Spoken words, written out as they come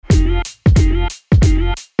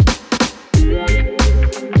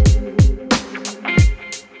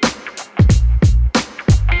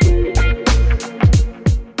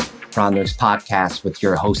Ron's podcast with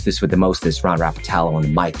your hostess with the mostest, Ron Rapatalo on the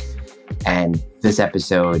mic. And this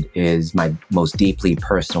episode is my most deeply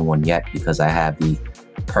personal one yet because I have the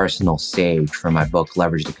personal sage from my book,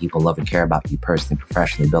 Leverage the People Love and Care About You Personally,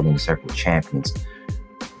 Professionally, Building a Circle of Champions.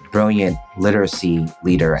 Brilliant literacy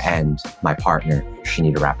leader and my partner,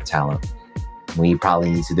 Shanita Rapatalo. We probably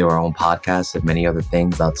need to do our own podcast and many other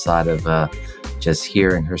things outside of just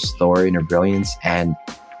hearing her story and her brilliance. And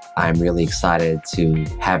I'm really excited to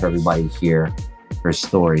have everybody hear her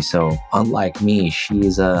story. So unlike me,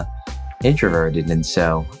 she's introverted. And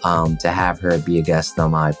so to have her be a guest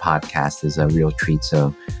on my podcast is a real treat.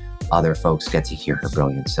 So other folks get to hear her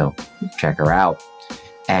brilliance. So check her out.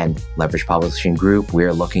 And Leverage Publishing Group,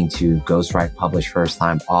 we're looking to ghostwrite, publish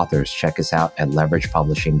first-time authors. Check us out at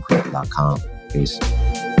leveragepublishinggroup.com. Peace.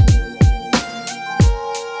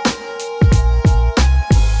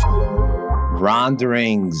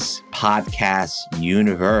 Rondering's podcast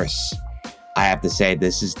universe. I have to say,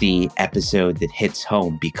 this is the episode that hits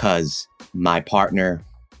home because my partner,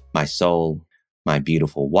 my soul, my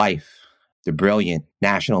beautiful wife, the brilliant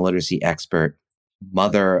national literacy expert,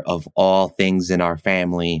 mother of all things in our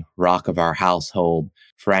family, rock of our household,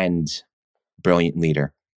 friend, brilliant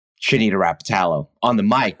leader, Shanita Rapatalo on the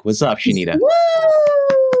mic. What's up, Shanita? Woo!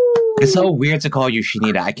 It's so weird to call you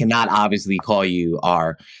Shanita. I cannot obviously call you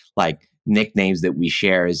our nicknames that we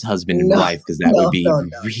share as husband and wife because that would be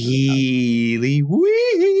really weird.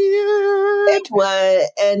 It would.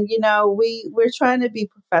 And, we're trying to be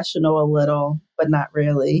professional a little, but not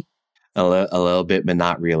really. A little bit, but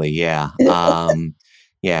not really. Yeah.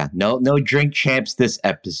 Yeah. No drink champs this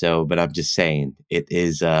episode, but I'm just saying it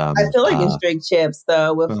is. I feel like it's drink champs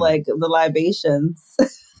though, with the libations.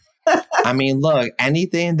 I mean, look,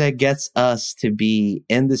 anything that gets us to be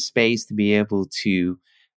in the space to be able to,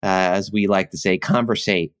 as we like to say,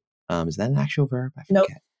 conversate. Is that an actual verb? I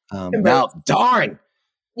forget. Nope. No, darn.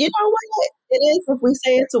 You know what? It is. If we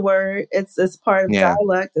say it's a word, it's part of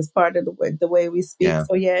dialect. It's part of the way we speak. Yeah.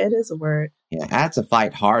 So yeah, it is a word. Yeah, I had to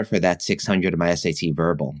fight hard for that 600 of my SAT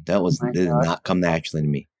verbal. That did not come naturally to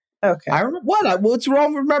me. Okay. I remember what's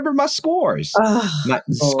wrong? Remember my scores. My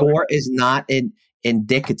score is not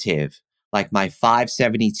indicative. Like my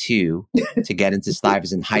 572 to get into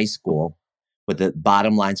Stuyvesant High School with the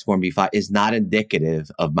bottom line score and B5 is not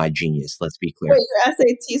indicative of my genius. Let's be clear. Wait, your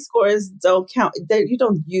SAT scores don't count. You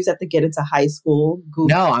don't use that to get into high school.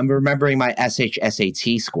 Google. No, I'm remembering my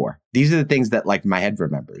SAT score. These are the things that my head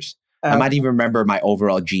remembers. I might even remember my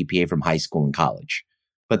overall GPA from high school and college,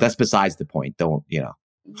 but that's besides the point. Don't. Yeah.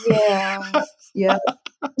 Yeah.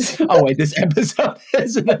 Oh wait, this episode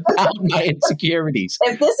isn't about my insecurities.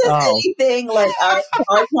 If this is anything like our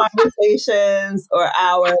conversations or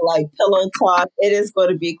our pillow talk, it is going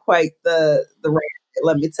to be quite the rant.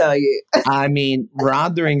 Let me tell you. I mean,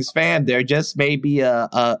 Rondering's fam, there just may be a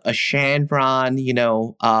Shanron,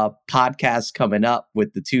 podcast coming up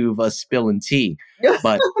with the two of us spilling tea,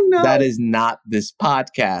 but that is not this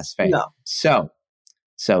podcast, fam. No. So,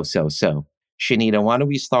 Shanita, why don't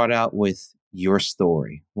we start out with your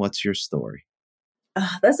story? What's your story?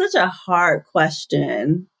 That's such a hard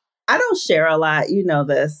question. I don't share a lot. You know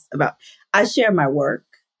this I share my work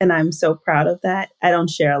and I'm so proud of that. I don't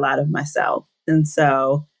share a lot of myself. And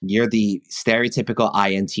so you're the stereotypical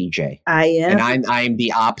INTJ. I am. And I'm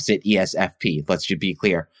the opposite ESFP. Let's just be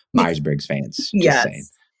clear. Myers-Briggs fans. Just yes. saying.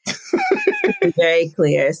 Very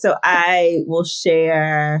clear. So I will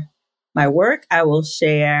share my work. I will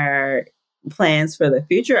share plans for the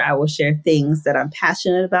future. I will share things that I'm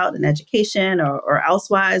passionate about in education or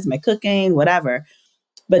elsewise, my cooking, whatever.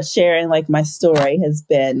 But sharing my story it's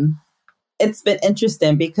been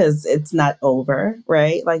interesting because it's not over,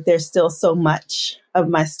 right? There's still so much of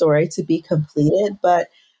my story to be completed, but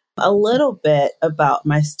a little bit about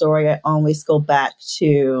my story. I always go back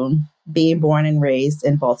to being born and raised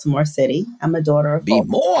in Baltimore City. I'm a daughter of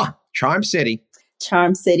Baltimore. Charm City.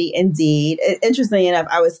 Charm City, indeed. Interestingly enough,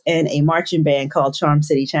 I was in a marching band called Charm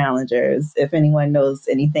City Challengers. If anyone knows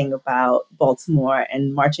anything about Baltimore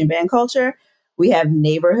and marching band culture, we have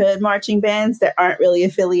neighborhood marching bands that aren't really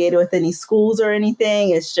affiliated with any schools or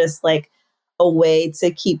anything. It's just a way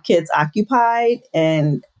to keep kids occupied.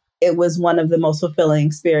 And it was one of the most fulfilling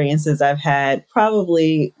experiences I've had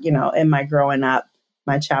probably, in my growing up,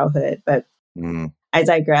 my childhood. But I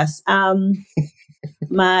digress. I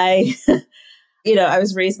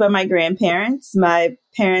was raised by my grandparents. My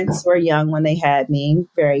parents were young when they had me,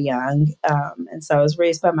 very young. And so I was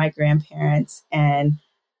raised by my grandparents, and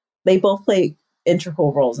they both played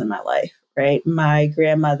integral roles in my life, right? My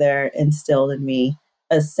grandmother instilled in me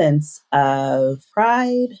a sense of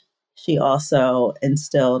pride. She also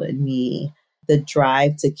instilled in me the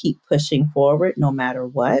drive to keep pushing forward no matter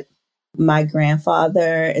what. My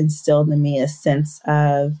grandfather instilled in me a sense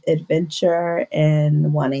of adventure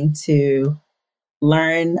and wanting to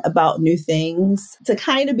learn about new things, to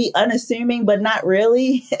kind of be unassuming, but not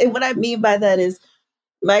really. And what I mean by that is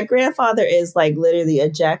my grandfather is like literally a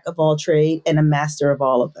jack of all trade and a master of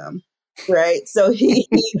all of them. Right. So if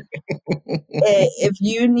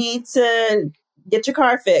you need to get your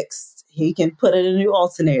car fixed, he can put in a new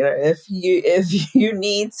alternator. If you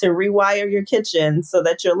need to rewire your kitchen so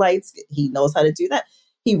that your lights, he knows how to do that.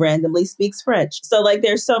 He randomly speaks French. So like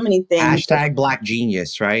there's so many things. Hashtag Black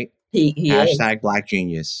Genius, right? He Hashtag is. Black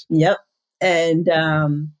Genius. Yep. And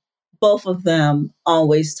both of them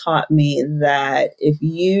always taught me that if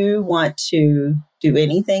you want to do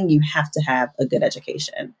anything, you have to have a good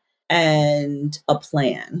education and a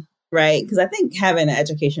plan, right? Because I think having an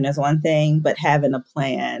education is one thing, but having a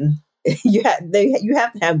plan, you have to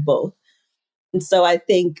have both. And so I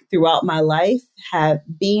think throughout my life,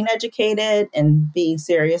 being educated and being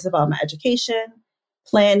serious about my education,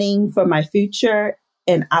 planning for my future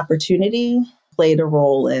and opportunity played a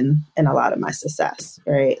role in a lot of my success,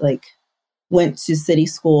 right? Like went to city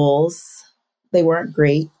schools. They weren't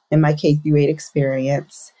great in my K through 8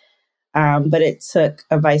 experience. But it took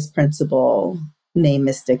a vice principal named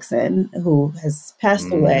Miss Dixon, who has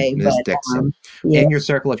passed away. Miss But Dixon. yeah, In your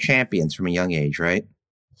circle of champions from a young age, right?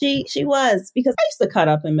 she was, because I used to cut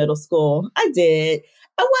up in middle school. I did.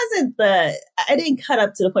 I didn't cut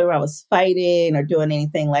up to the point where I was fighting or doing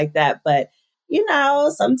anything like that. But,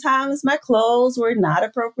 sometimes my clothes were not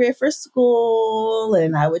appropriate for school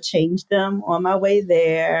and I would change them on my way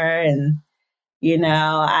there. And,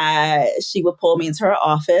 she would pull me into her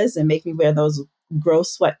office and make me wear those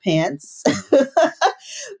gross sweatpants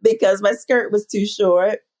because my skirt was too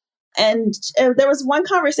short. And there was one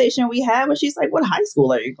conversation we had where she's like, "What high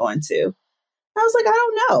school are you going to?" I was like, "I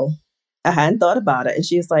don't know." I hadn't thought about it. And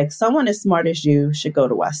she's like, "Someone as smart as you should go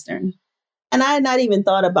to Western." And I had not even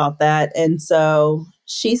thought about that. And so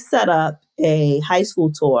she set up a high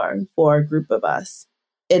school tour for a group of us.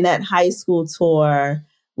 In that high school tour,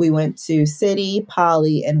 we went to City,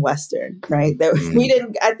 Poly, and Western, right?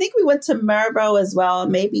 I think we went to Marlboro as well,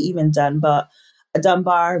 maybe even Dunbar,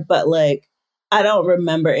 but like, I don't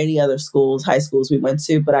remember any other high schools we went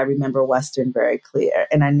to, but I remember Western very clear.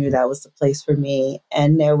 And I knew that was the place for me.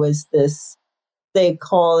 And there was this,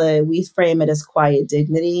 we frame it as quiet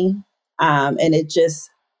dignity. And it just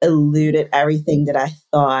eluded everything that I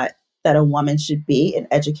thought that a woman should be, an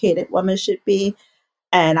educated woman should be.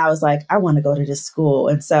 And I was like, I want to go to this school.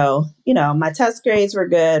 And so, my test grades were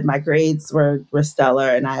good. My grades were stellar,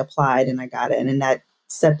 and I applied and I got in. And that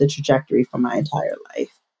set the trajectory for my entire life.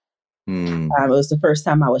 It was the first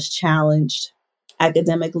time I was challenged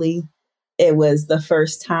academically. It was the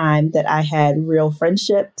first time that I had real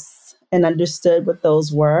friendships and understood what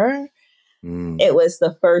those were. It was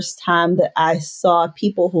the first time that I saw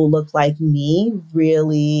people who looked like me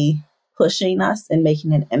really pushing us and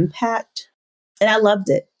making an impact. And I loved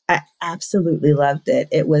it. I absolutely loved it.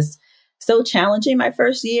 It was so challenging my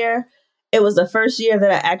first year. It was the first year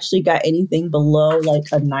that I actually got anything below like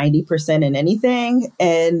a 90% in anything.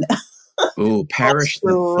 And perish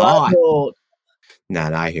the thought. No,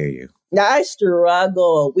 I hear you. I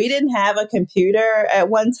struggled. We didn't have a computer at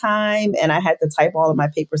one time, and I had to type all of my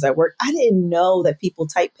papers at work. I didn't know that people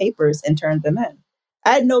type papers and turned them in. I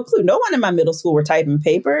had no clue. No one in my middle school were typing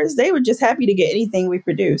papers. They were just happy to get anything we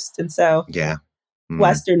produced. And so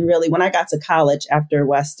Western really, when I got to college after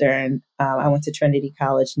Western, I went to Trinity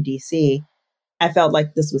College in DC. I felt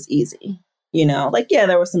like this was easy.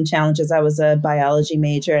 There were some challenges. I was a biology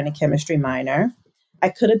major and a chemistry minor. I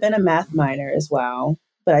could have been a math minor as well,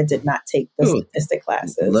 but I did not take the statistic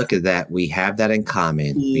classes. Look at that. We have that in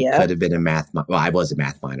common. Yep. We could have been a math minor. Well, I was a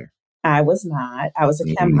math minor. I was not. I was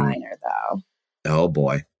a chem minor, though. Oh,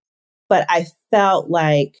 boy. But I felt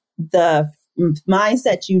like the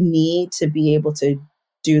mindset you need to be able to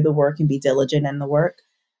do the work and be diligent in the work,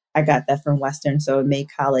 I got that from Western. So it made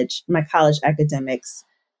my college academics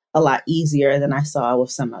a lot easier than I saw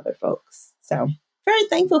with some other folks. So very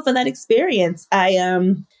thankful for that experience.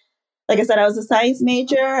 Like I said, I was a science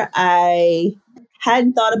major. I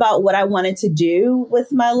hadn't thought about what I wanted to do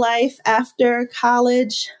with my life after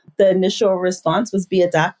college. The initial response was be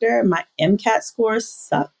a doctor. My MCAT scores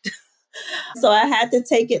sucked. So I had to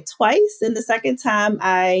take it twice. And the second time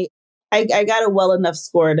I got a well enough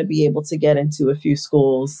score to be able to get into a few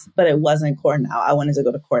schools, but it wasn't Cornell. I wanted to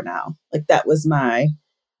go to Cornell. Like that was my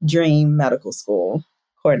dream medical school,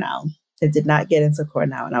 Cornell. I did not get into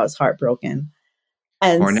Cornell and I was heartbroken.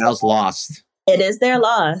 And Cornell's lost. It is their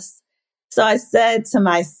loss. So I said to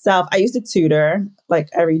myself, I used to tutor like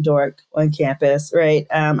every dork on campus, right?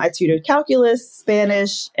 I tutored calculus,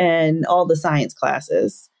 Spanish, and all the science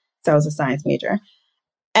classes. So I was a science major.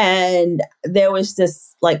 And there was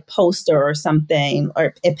this like poster or something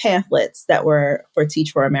or pamphlets that were for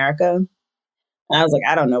Teach for America. And I was like,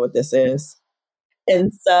 I don't know what this is.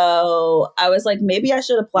 And so I was like, maybe I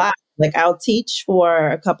should apply. Like, I'll teach for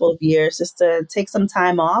a couple of years just to take some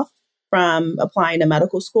time off from applying to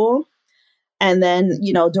medical school. And then,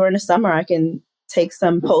 during the summer, I can take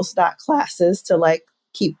some postdoc classes to like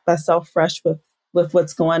keep myself fresh with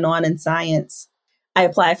what's going on in science. I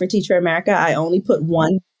applied for Teach for America. I only put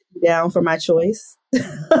one down for my choice,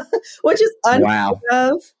 which is unheard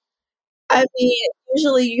of. I mean,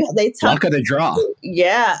 usually they tell luck of the draw.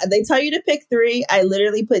 Yeah, they tell you to pick three. I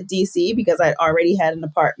literally put DC because I already had an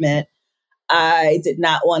apartment. I did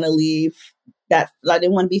not want to leave that. I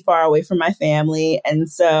didn't want to be far away from my family. And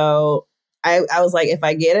so I was like, if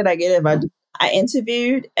I get it, I get it. I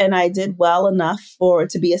interviewed and I did well enough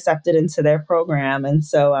to be accepted into their program. And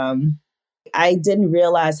so I didn't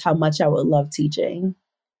realize how much I would love teaching.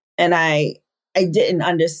 And I didn't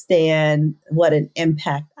understand what an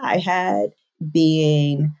impact I had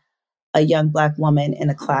being a young Black woman in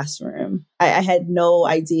a classroom. I had no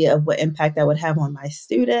idea of what impact that would have on my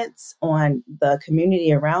students, on the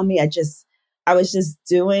community around me. I was just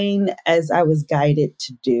doing as I was guided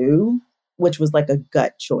to do, which was like a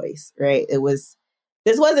gut choice, right?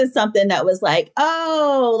 This wasn't something that was like,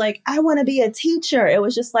 oh, like I want to be a teacher. It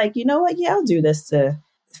was just like, you know what? Yeah, I'll do this to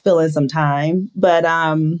fill in some time. But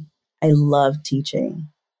I love teaching.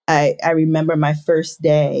 I remember my first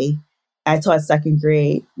day, I taught second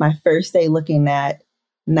grade, my first day looking at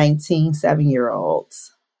 19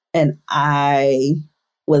 7-year-olds. And I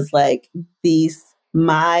was like,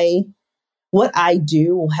 what I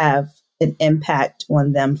do will have an impact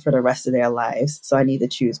on them for the rest of their lives. So I need to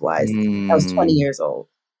choose wisely. I was 20 years old.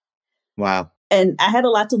 Wow. And I had a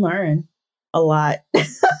lot to learn. A lot.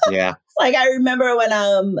 Yeah. Like I remember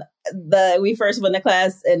when we first went to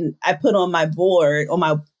class and I put on my board on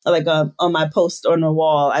my post on the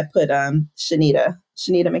wall, I put Shanita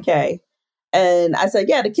McKay. And I said,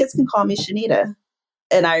 yeah, the kids can call me Shanita.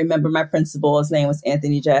 And I remember my principal, his name was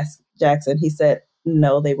Anthony Jackson. He said,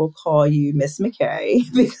 no, they will call you Miss McKay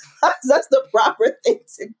because that's the proper thing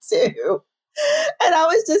to do. And I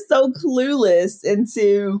was just so clueless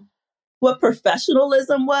into what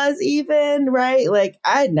professionalism was even, right? Like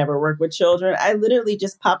I had never worked with children. I literally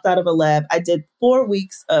just popped out of a lab. I did 4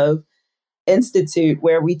 weeks of institute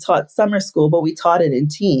where we taught summer school, but we taught it in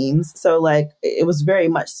teams. So like it was very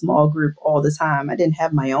much small group all the time. I didn't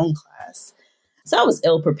have my own class. So I was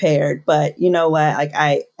ill prepared, but you know what? Like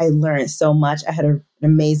I learned so much. I had an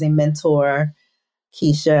amazing mentor,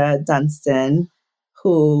 Keisha Dunstan,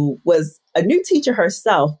 who was a new teacher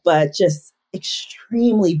herself, but just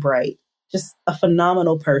extremely bright, just a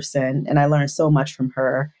phenomenal person. And I learned so much from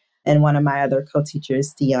her. And one of my other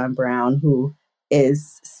co-teachers, Dion Brown, who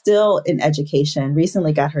is still in education,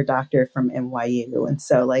 recently got her doctorate from NYU. And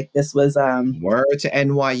so like this was word to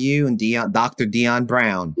NYU and Dr. Dion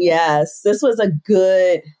Brown. Yes, this was a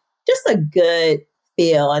good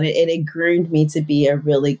feel. And it groomed me to be a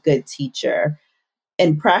really good teacher.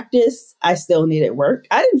 In practice, I still needed work.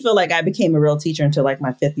 I didn't feel like I became a real teacher until like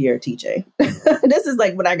my 5th year of teaching. This is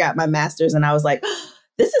like when I got my master's and I was like,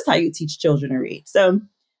 this is how you teach children to read. So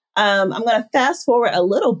I'm going to fast forward a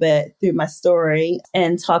little bit through my story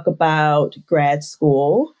and talk about grad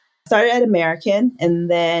school. Started at American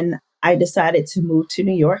and then I decided to move to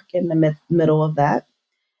New York in the middle of that.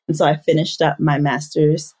 And so I finished up my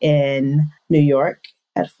master's in New York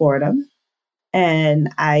at Fordham.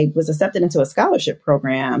 And I was accepted into a scholarship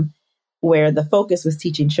program where the focus was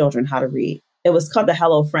teaching children how to read. It was called the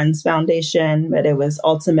Hello Friends Foundation, but it was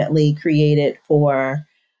ultimately created for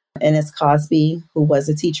Ennis Cosby, who was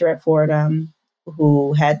a teacher at Fordham,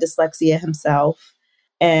 who had dyslexia himself.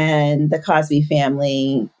 And the Cosby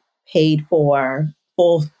family paid for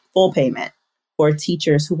full payment for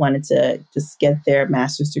teachers who wanted to just get their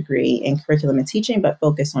master's degree in curriculum and teaching, but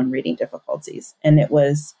focus on reading difficulties. And it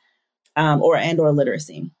was or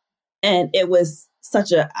literacy. And it was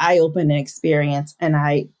such an eye-opening experience. And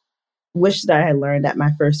I wish that I had learned at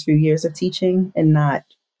my first few years of teaching and not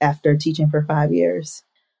after teaching for 5 years,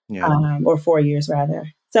 or 4 years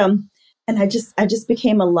rather. So, and I just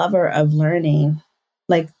became a lover of learning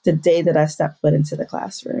like the day that I stepped foot into the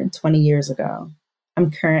classroom 20 years ago.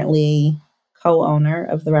 I'm currently co-owner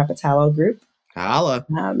of the Rapatalo group. Holla.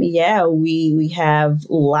 We have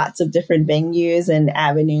lots of different venues and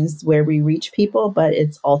avenues where we reach people, but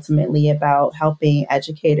it's ultimately about helping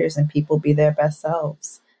educators and people be their best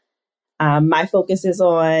selves. My focus is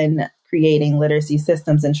on creating literacy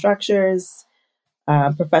systems and structures,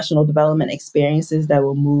 professional development experiences that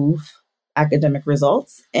will move academic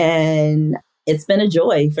results. And it's been a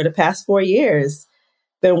joy for the past 4 years,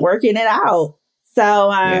 been working it out.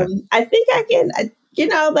 So Yeah. I think I can,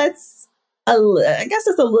 that's, I guess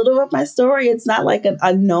it's a little of my story. It's not like an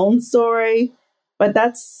unknown story, but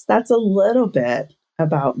that's a little bit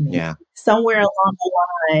about me. Yeah. Somewhere along the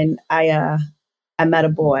line, I met a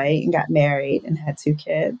boy and got married and had 2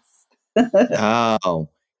 kids. Oh,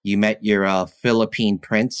 you met your Philippine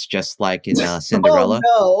prince, just like in Cinderella.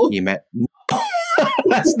 Oh, no. You met.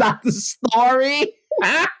 That's not the story.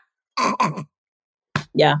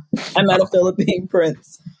 Yeah, I met a Philippine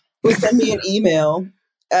prince who sent me an email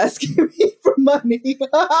asking me for money.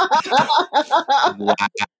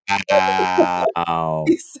 Wow.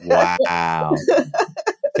 He said- Wow.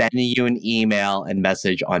 Sending you an email and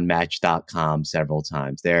message on Match.com several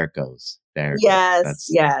times. There it goes. There it goes.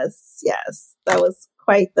 Yes. That was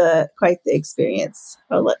quite the experience.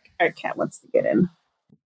 Oh, look, our cat wants to get in.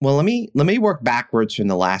 Well, let me work backwards from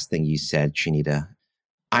the last thing you said, Shanita.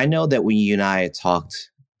 I know that when you and I had talked,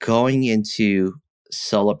 going into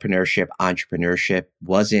solopreneurship, entrepreneurship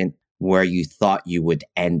wasn't where you thought you would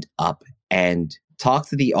end up. And talk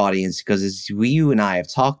to the audience, because as you and I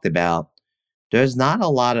have talked about, there's not a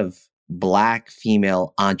lot of Black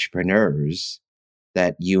female entrepreneurs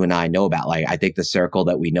that you and I know about. Like, I think the circle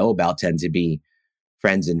that we know about tend to be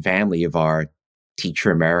friends and family of our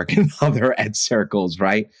teacher American other ed circles,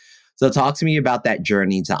 right? So talk to me about that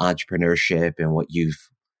journey into entrepreneurship and what you've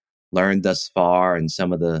learned thus far and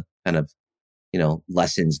some of the kind of,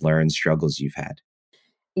 lessons learned, struggles you've had.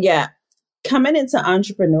 Yeah. Coming into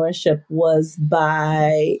entrepreneurship wasn't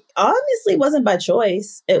by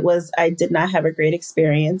choice. It was, I did not have a great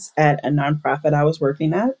experience at a nonprofit I was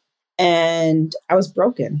working at, and I was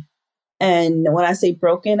broken. And when I say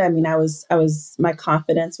broken, I mean, my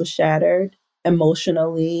confidence was shattered.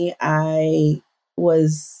 Emotionally, I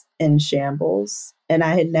was in shambles, and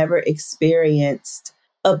I had never experienced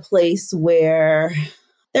a place where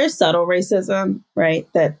there's subtle racism, right?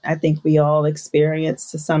 That I think we all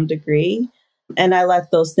experience to some degree. And I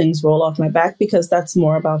let those things roll off my back because that's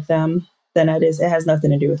more about them than it is. It has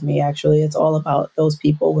nothing to do with me, actually. It's all about those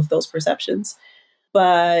people with those perceptions.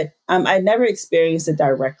 But I never experienced it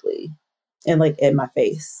directly and in my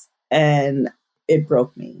face. And it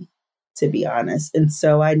broke me, to be honest. And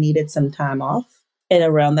so I needed some time off. And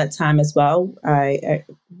around that time as well, I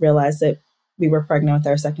realized that we were pregnant with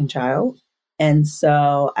our second child. And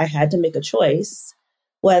so I had to make a choice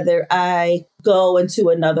whether I go into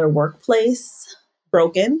another workplace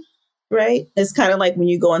broken, right? It's kind of like when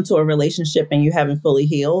you go into a relationship and you haven't fully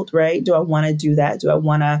healed, right? Do I want to do that? Do I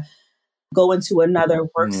want to go into another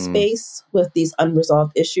workspace with these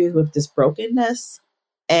unresolved issues, with this brokenness,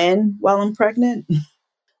 and while I'm pregnant?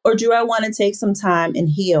 Or do I want to take some time and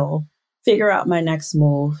heal, figure out my next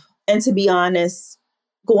move? And to be honest,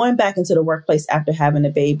 going back into the workplace after having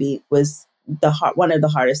a baby was one of the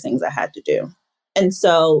hardest things I had to do. And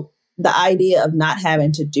so the idea of not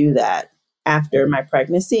having to do that after my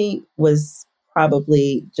pregnancy was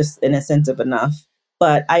probably just an incentive enough.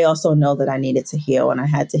 But I also know that I needed to heal, and I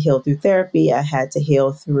had to heal through therapy. I had to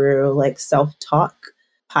heal through self-talk,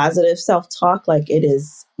 positive self-talk.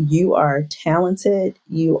 You are talented.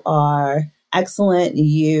 You are excellent.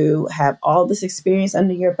 You have all this experience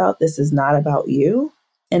under your belt. This is not about you.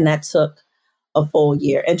 And that took a full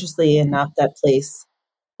year. Interestingly enough, that place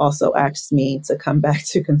also asked me to come back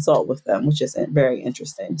to consult with them, which is very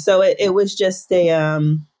interesting. So it was just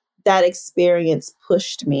that experience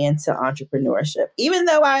pushed me into entrepreneurship, even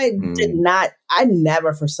though I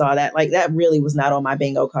never foresaw that. That really was not on my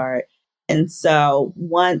bingo card. And so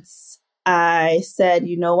once I said,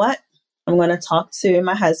 you know what, I'm going to talk to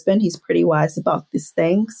my husband. He's pretty wise about these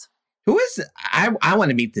things. Who is, I want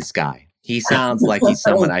to meet this guy. He sounds like he's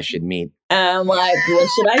someone I should meet. I'm like, what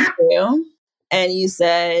should I do? And you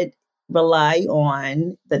said, rely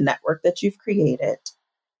on the network that you've created.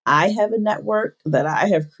 I have a network that I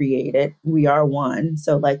have created. We are one.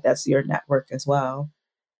 So that's your network as well.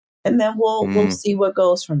 And then we'll see what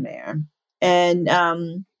goes from there. And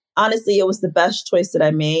honestly, it was the best choice that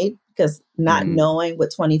I made because not knowing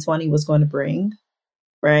what 2020 was going to bring,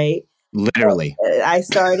 right? Literally. I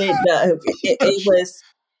started, it was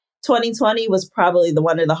 2020 was probably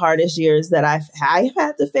one of the hardest years that I've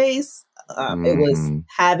had to face. It was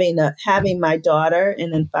having my daughter,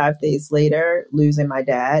 and then 5 days later losing my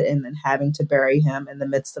dad, and then having to bury him in the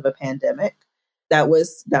midst of a pandemic. That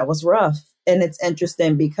was rough. And it's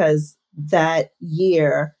interesting because that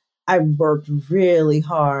year I worked really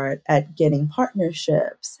hard at getting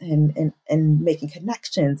partnerships and making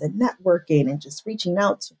connections and networking and just reaching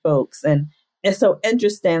out to folks. And it's so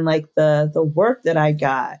interesting, like the work that I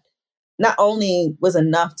got not only was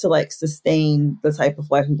enough to like sustain the type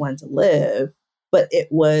of life we wanted to live, but it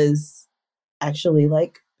was actually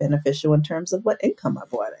like beneficial in terms of what income I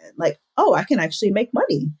brought in. Like, oh, I can actually make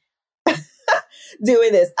money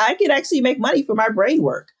doing this. I can actually make money for my brain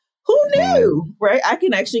work. Who knew, right? I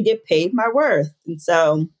can actually get paid my worth. And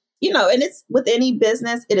so, and it's with any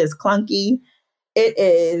business, it is clunky. It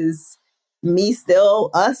is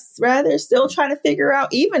us rather, still trying to figure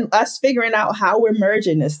out, even us figuring out how we're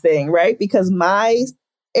merging this thing, right? Because my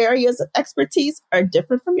areas of expertise are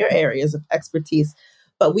different from your areas of expertise,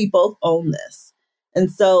 but we both own this.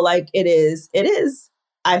 And so like it is,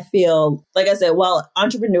 I feel, like I said, while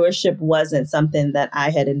entrepreneurship wasn't something that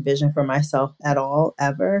I had envisioned for myself at all,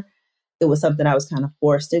 ever, it was something I was kind of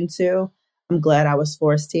forced into. I'm glad I was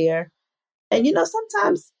forced here. And,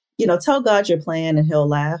 sometimes, tell God your plan and he'll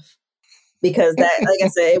laugh. Because that, like I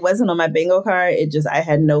said, it wasn't on my bingo card. I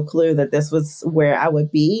had no clue that this was where I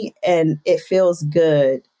would be. And it feels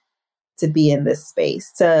good to be in this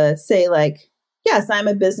space, to say like, yes, I'm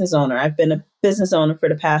a business owner. I've been a business owner for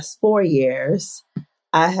the past 4 years.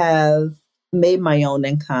 I have made my own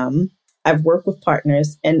income. I've worked with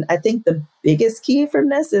partners. And I think the biggest key from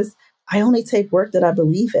this is I only take work that I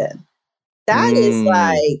believe in. That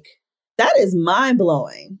is mind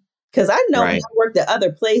blowing. Because I know when I worked at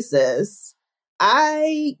other places,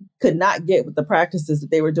 I could not get with the practices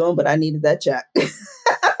that they were doing, but I needed that check.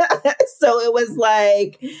 So it was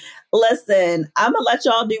like, listen, I'm going to let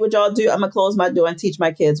y'all do what y'all do. I'm going to close my door and teach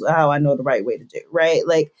my kids how I know the right way to do, right?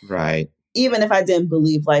 Like, even if I didn't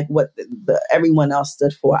believe like what the everyone else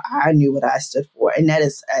stood for, I knew what I stood for. And that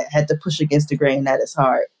is, I had to push against the grain. That is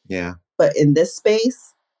hard. Yeah. But in this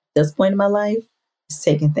space, this point in my life, it's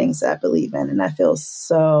taking things that I believe in. And I feel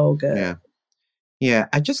so good. Yeah. Yeah.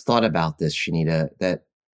 I just thought about this, Shanita, that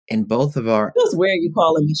in both of our... It was weird you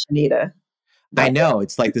calling me Shanita. I know.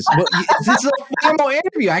 It's like this. Well, this is a formal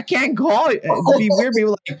interview. I can't call it. It'd be weird.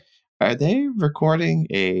 People like, are they recording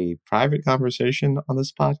a private conversation on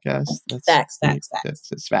this podcast? Facts.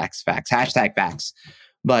 It's facts. Hashtag facts.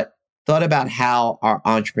 But thought about how our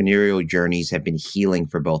entrepreneurial journeys have been healing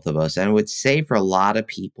for both of us. And I would say for a lot of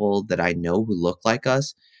people that I know who look like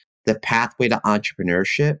us, the pathway to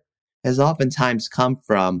entrepreneurship has oftentimes come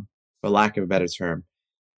from, for lack of a better term,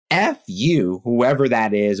 F you, whoever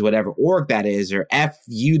that is, whatever org that is, or F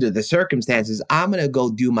you to the circumstances. I'm going to go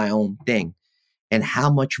do my own thing. And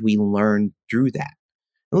how much we learn through that.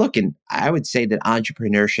 Look, and I would say that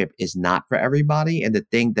entrepreneurship is not for everybody. And the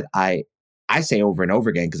thing that I say over and over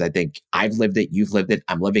again, because I think I've lived it, you've lived it,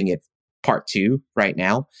 I'm living it part 2 right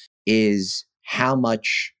now, is how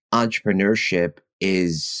much entrepreneurship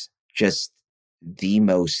is just the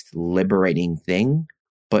most liberating thing.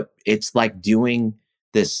 But it's like doing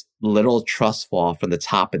this little trust fall from the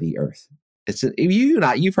top of the earth.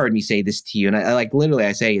 You've heard me say this to you, and I like literally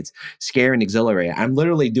I say it's scary and exhilarating. I'm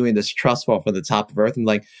literally doing this trust fall from the top of earth. I'm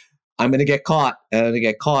like, I'm going to get caught.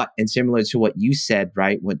 And similar to what you said,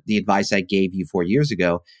 right? What the advice I gave you 4 years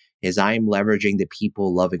ago is I am leveraging the people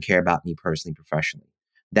who love and care about me personally, professionally.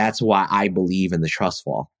 That's why I believe in the trust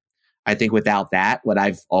fall. I think without that, what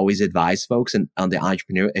I've always advised folks and on the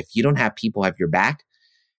entrepreneur, if you don't have people have your back,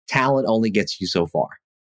 talent only gets you so far.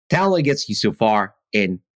 Talent only gets you so far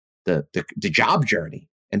in the job journey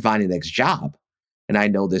and finding the next job. And I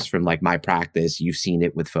know this from like my practice. You've seen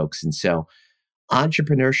it with folks. And so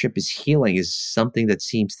entrepreneurship is healing is something that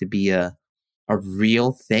seems to be a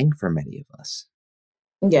real thing for many of us.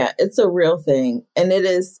 Yeah, it's a real thing. And it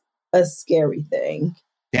is a scary thing.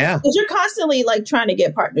 Yeah. Because you're constantly like trying to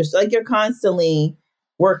get partners. Like you're constantly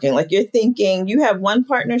working. Like you're thinking you have one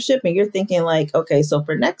partnership and you're thinking like, okay, so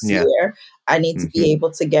for next year, I need to be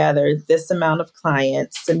able to gather this amount of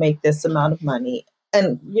clients to make this amount of money.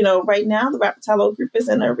 And, right now the Rapatalo group is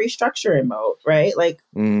in a restructuring mode, right? Like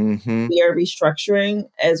we are restructuring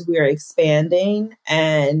as we are expanding.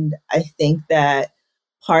 And I think that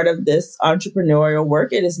part of this entrepreneurial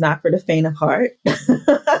work, it is not for the faint of heart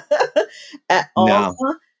at all,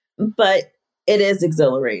 but it is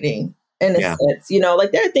exhilarating. In a sense,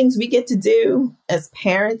 like there are things we get to do as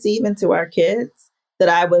parents, even to our kids, that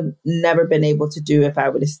I would never been able to do if I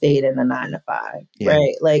would have stayed in a 9-to-5,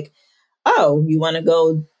 right? Like, oh, you want to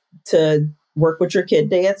go to work with your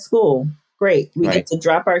kid day at school? Great. We get to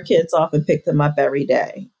drop our kids off and pick them up every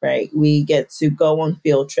day, right? We get to go on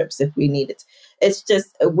field trips if we need it. It's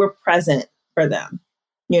just, we're present for them,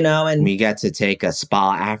 and we get to take a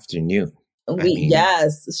spa afternoon.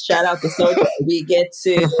 Yes, shout out to Soja. We get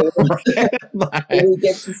to we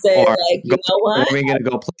get to say or like, you know what? We're going to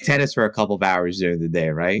go play tennis for a couple of hours during the day,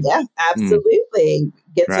 right? Yeah, absolutely.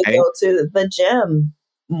 Get to Right? go to the gym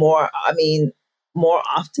more. I mean, more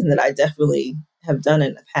often than I definitely have done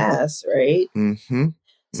in the past, right? Mm-hmm.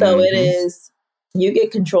 So it is, you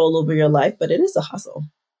get control over your life, but it is a hustle.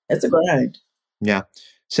 It's a grind. Yeah.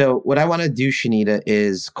 So what I want to do, Shanita,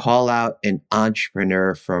 is call out an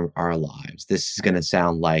entrepreneur from our lives. This is going to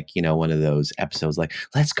sound like, one of those episodes like,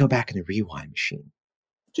 let's go back in the rewind machine.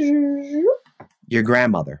 Your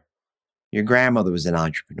grandmother. Your grandmother was an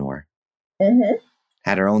entrepreneur. Mm-hmm.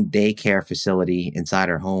 Had her own daycare facility inside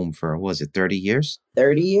her home for, what was it, 30 years?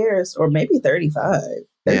 30 years or maybe 35.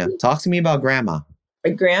 30. Yeah. Talk to me about grandma. A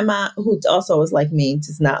grandma who also was like me,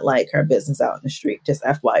 does not like her business out in the street, just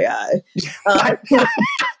FYI.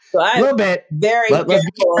 So a little bit. Very careful.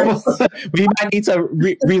 We might need to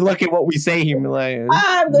relook at what we say here. Like,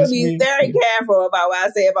 I'm going to be very careful about what I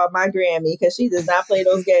say about my Grammy because she does not play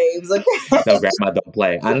those games. Okay? No, grandma don't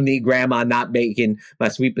play. I don't need grandma not making my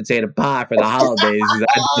sweet potato pie for the holidays. I've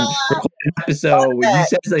been recording an episode where you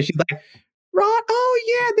said that she's like, Ron, oh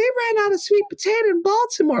yeah, they ran out of sweet potato in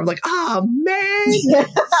Baltimore. I'm like, oh man,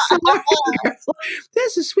 sorry.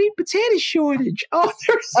 There's a sweet potato shortage. Oh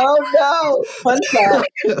no! Fun fact: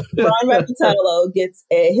 Ron Rapatalo gets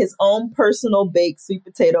his own personal baked sweet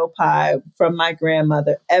potato pie from my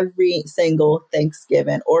grandmother every single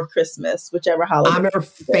Thanksgiving or Christmas, whichever holiday. I'm her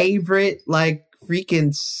favorite,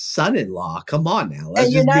 freaking son-in-law. Come on now, let's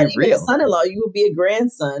and you're just not be even real. a son-in-law; you would be a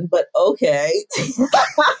grandson. But okay.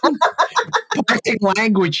 Parting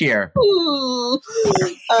language here.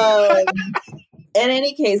 In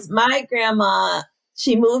any case, my grandma,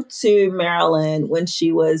 she moved to Maryland when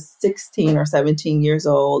she was 16 or 17 years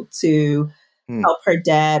old to help her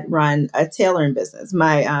dad run a tailoring business.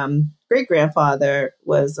 My great-grandfather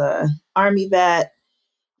was an Army vet.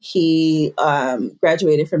 He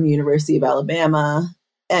graduated from University of Alabama.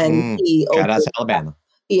 And he shout out to Alabama.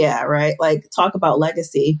 Yeah, right. Like, talk about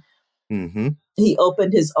legacy. Mm-hmm. He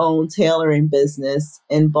opened his own tailoring business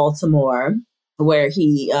in Baltimore where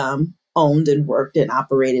he owned and worked and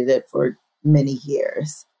operated it for many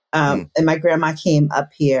years. And my grandma came up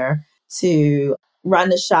here to run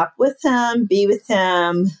the shop with him, be with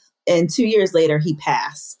him. And 2 years later, he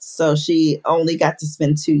passed. So she only got to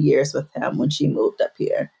spend 2 years with him when she moved up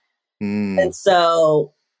here. And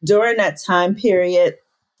so during that time period,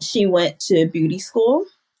 she went to beauty school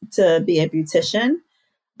to be a beautician.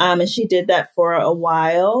 And she did that for a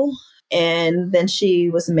while. And then she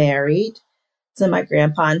was married to my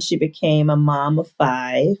grandpa and she became a mom of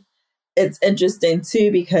 5. It's interesting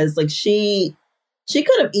too, because she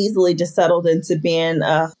could have easily just settled into being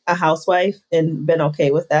a housewife and been okay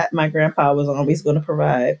with that. My grandpa was always going to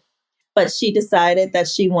provide. But she decided that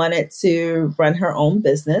she wanted to run her own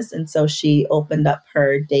business. And so she opened up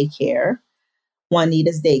her daycare,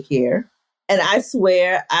 Juanita's Daycare. And I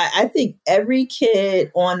swear, I think every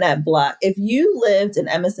kid on that block, if you lived in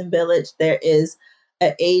Emerson Village, there is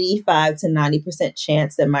an 85 to 90%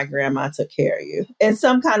 chance that my grandma took care of you in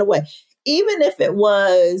some kind of way. Even if it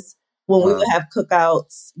was when we would have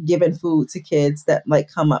cookouts, giving food to kids that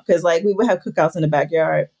come up. Because we would have cookouts in the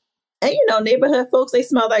backyard. And, neighborhood folks, they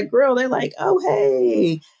smell that grill. They're like, oh,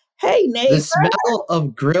 hey, neighbor. The smell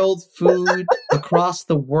of grilled food across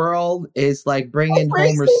the world is like bringing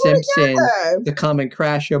Homer Simpson to come and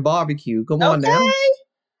crash your barbecue. Come on now.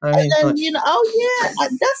 I mean, and then,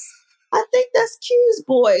 I think that's Q's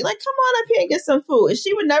boy. Come on up here and get some food. And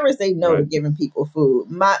she would never say no to giving people food.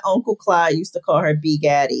 My Uncle Clyde used to call her B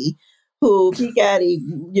Gaddy, who B Gaddy,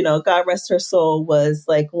 God rest her soul, was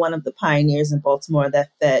one of the pioneers in Baltimore that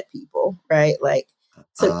fed people, right?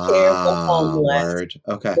 Took care of the homeless. Word.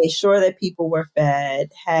 Okay. Made sure that people were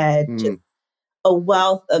fed, had just a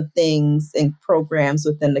wealth of things and programs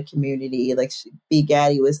within the community. B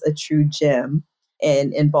Gaddy was a true gem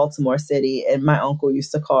in Baltimore City. And my uncle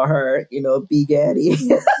used to call her, B Gaddy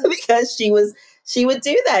because she would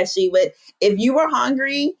do that. She would, if you were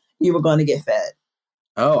hungry, you were going to get fed.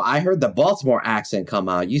 Oh, I heard the Baltimore accent come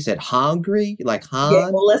out. You said hungry, like Han. Yeah,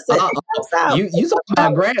 well, listen, you talking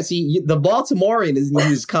about Grant? See, the Baltimorean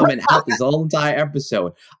is coming out this whole entire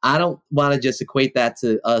episode. I don't want to just equate that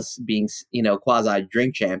to us being, quasi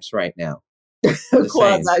drink champs right now.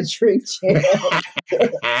 Quasi drink champs.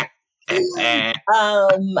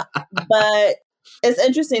 But it's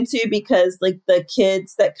interesting too because the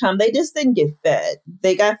kids that come, they just didn't get fed.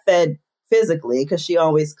 They got fed physically because she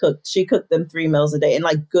always cooked. She cooked them 3 meals a day and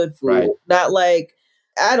good food, not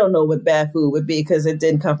I don't know what bad food would be because it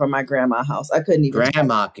didn't come from my grandma's house. I couldn't even.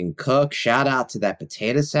 Grandma can cook. Shout out to that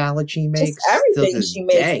potato salad she Just makes still to everything this she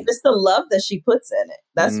makes. day. It's the love that she puts in it.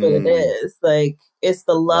 That's what it is. Like, it's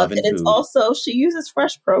the love. Love and And it's food. also, she uses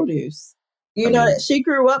fresh produce. You I know, mean, she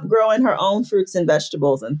grew up growing her own fruits and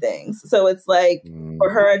vegetables and things. So it's like, for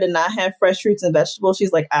her to not have fresh fruits and vegetables,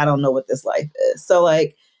 she's like, I don't know what this life is. So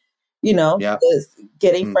like, you know, Yep.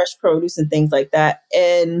 getting fresh produce and things like that.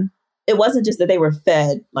 And it wasn't just that they were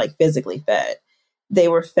fed, like physically fed. They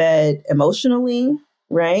were fed emotionally,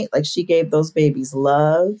 right? Like she gave those babies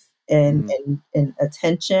love and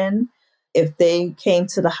attention. If they came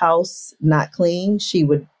to the house not clean, she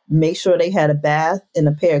would make sure they had a bath and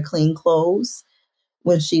a pair of clean clothes.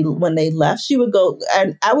 When they left, she would go,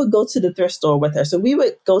 and I would go to the thrift store with her. So we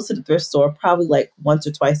would go to the thrift store probably like once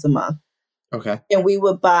or twice a month. Okay. And we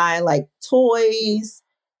would buy like toys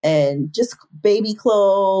and just baby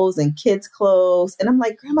clothes and kids clothes. And I'm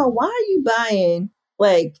like, Grandma, why are you buying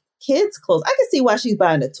like kids clothes? I can see why she's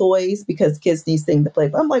buying the toys because kids need things to play.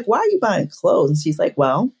 But I'm like, why are you buying clothes? And she's like,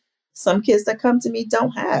 well, some kids that come to me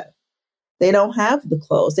don't have. They don't have the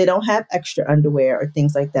clothes. They don't have extra underwear or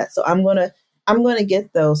things like that. So I'm gonna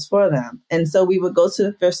get those for them. And so we would go to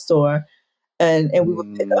the thrift store and we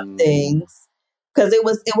would pick up things because it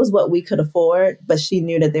was what we could afford. But she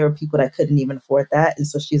knew that there were people that couldn't even afford that. And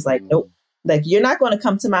so she's like, nope, like you're not going to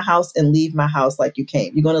come to my house and leave my house like you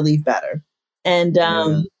came. You're going to leave better. And,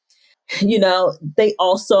 you know, they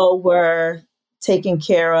also were taken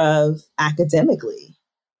care of academically,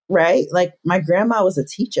 right? Like my grandma was a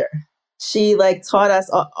teacher. She like taught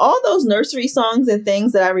us all those nursery songs and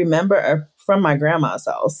things that I remember are from my grandma's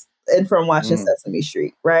house and from watching Sesame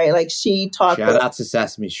Street, right? Like she taught Shout out to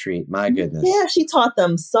Sesame Street. My goodness. Yeah, she taught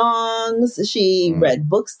them songs. She read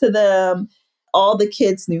books to them. All the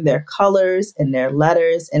kids knew their colors and their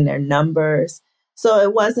letters and their numbers. So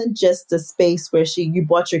it wasn't just a space where you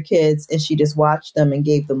brought your kids and she just watched them and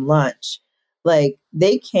gave them lunch. Like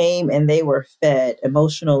they came and they were fed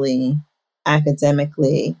emotionally,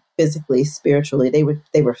 academically, physically, spiritually. They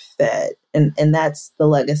were fed. And that's the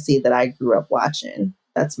legacy that I grew up watching.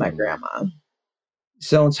 That's my grandma.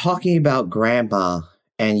 So in talking about grandma,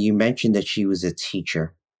 and you mentioned that she was a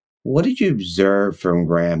teacher, what did you observe from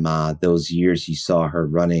grandma those years you saw her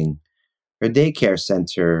running her daycare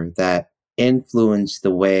center that influenced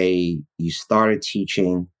the way you started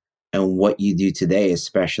teaching and what you do today,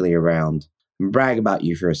 especially around, brag about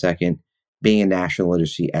you for a second, being a national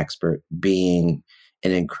literacy expert, being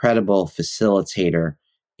an incredible facilitator,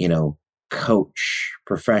 you know, coach,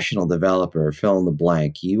 professional developer, fill in the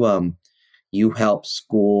blank. You help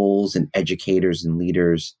schools and educators and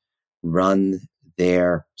leaders run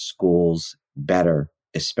their schools better,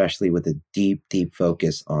 especially with a deep, deep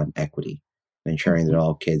focus on equity and ensuring that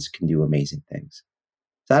all kids can do amazing things.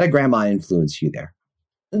 So how did grandma influence you there?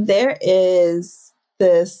 There is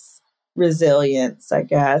this resilience, I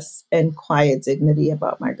guess, and quiet dignity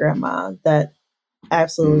about my grandma that I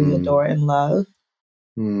absolutely adore and love.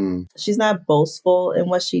 She's not boastful in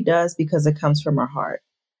what she does because it comes from her heart.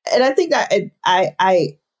 And I think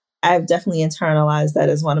I've definitely internalized that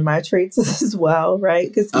as one of my traits as well, right?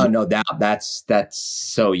 Because no doubt, that's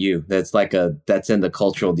so you. That's in the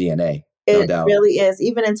cultural DNA. No it doubt. really is.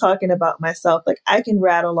 Even in talking about myself, like I can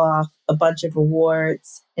rattle off a bunch of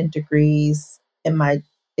awards and degrees in my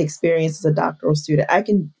experience as a doctoral student. I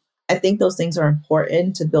think those things are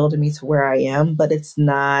important to build me to where I am, but it's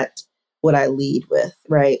not what I lead with,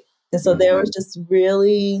 right? And so there was this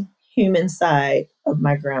really human side of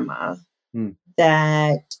my grandma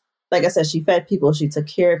that, like I said, she fed people, she took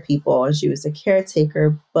care of people, and she was a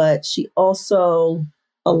caretaker, but she also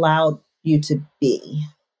allowed you to be.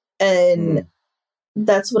 And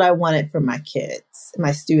that's what I wanted for my kids,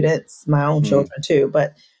 my students, my own children too.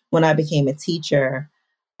 But when I became a teacher,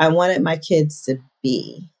 I wanted my kids to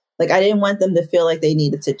be. Like, I didn't want them to feel like they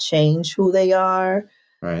needed to change who they are.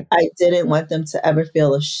 Right. I didn't want them to ever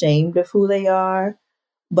feel ashamed of who they are.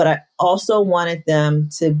 But I also wanted them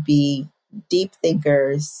to be deep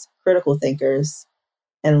thinkers, critical thinkers,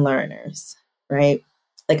 and learners, right?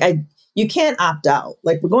 Like you can't opt out.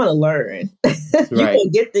 Like we're going to learn. You're going to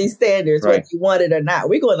get these standards whether you want it or not.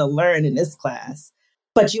 We're going to learn in this class.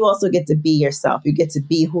 But you also get to be yourself. You get to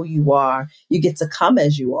be who you are. You get to come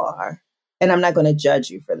as you are. And I'm not going to judge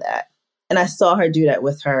you for that. And I saw her do that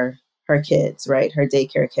with her kids, right? Her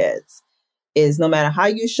daycare kids. Is no matter how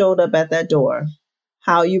you showed up at that door,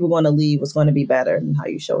 how you were going to leave was going to be better than how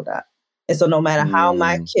you showed up. And so no matter how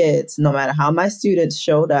my kids, no matter how my students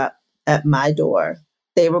showed up at my door,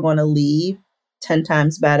 they were going to leave 10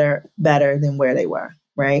 times better than where they were,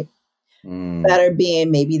 right? Better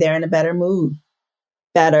being maybe they're in a better mood.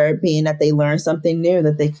 Better being that they learn something new,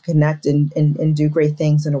 that they can connect and do great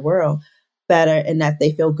things in the world. Better in that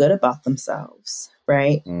they feel good about themselves,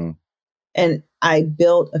 right? Mm. And I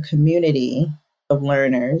built a community of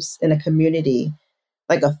learners in a community,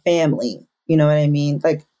 like a family. You know what I mean?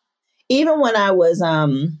 Like even when I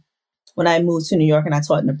moved to New York and I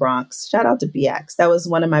taught in the Bronx, shout out to BX. That was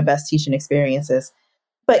one of my best teaching experiences.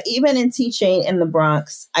 But even in teaching in the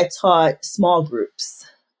Bronx, I taught small groups.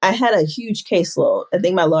 I had a huge caseload. I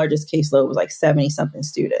think my largest caseload was like 70 something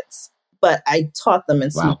students, but I taught them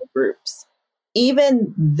in small Wow. groups.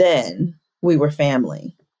 Even then, we were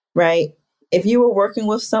family, right? If you were working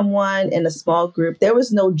with someone in a small group, there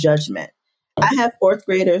was no judgment. I have fourth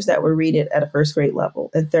graders that were reading at a first grade level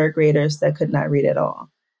and third graders that could not read at all.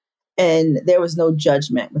 And there was no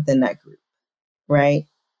judgment within that group, right?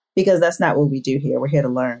 Because that's not what we do here. We're here to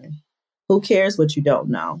learn. Who cares what you don't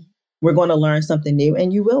know? We're going to learn something new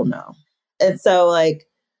and you will know. And so, like,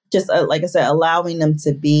 just like I said, allowing them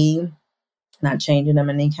to be, not changing them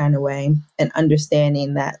in any kind of way, and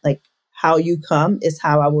understanding that, like, how you come is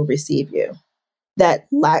how I will receive you. That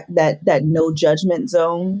no judgment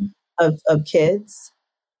zone of kids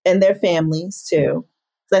and their families too.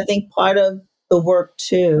 So I think part of the work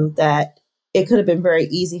too, that it could have been very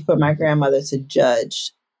easy for my grandmother to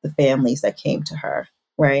judge the families that came to her,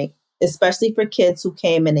 right? Especially for kids who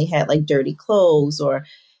came and they had like dirty clothes or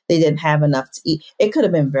they didn't have enough to eat. It could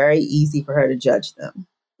have been very easy for her to judge them,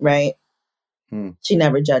 right? Hmm. She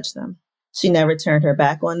never judged them. She never turned her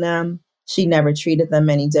back on them. She never treated them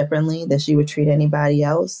any differently than she would treat anybody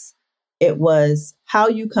else. It was how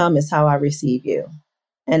you come is how I receive you.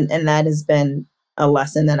 And that has been a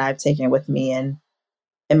lesson that I've taken with me in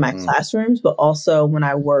my classrooms, but also when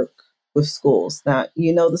I work with schools. Now,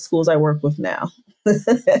 you know the schools I work with now.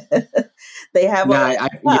 They have No, a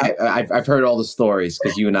I've heard all the stories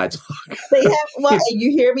because you and I talk. they have well, and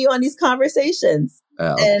you hear me on these conversations.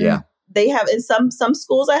 Oh, And yeah. they have in some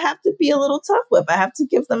schools I have to be a little tough with. I have to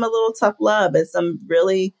give them a little tough love and some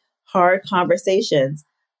really hard conversations.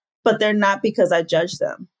 But they're not because I judge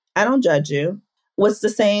them. I don't judge you. What's the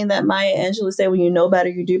saying that Maya Angelou say? When you know better,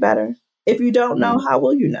 you do better. If you don't know, how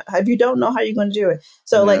will you know? If you don't know, how are you going to do it?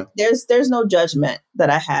 So, like, there's no judgment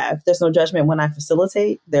that I have. There's no judgment when I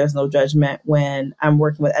facilitate. There's no judgment when I'm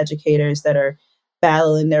working with educators that are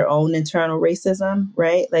battling their own internal racism,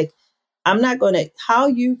 right? Like, I'm not going to, how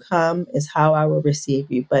you come is how I will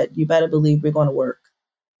receive you, but you better believe we're going to work.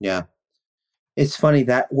 Yeah. It's funny,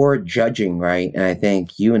 that word judging, right? And I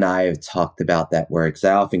think you and I have talked about that word because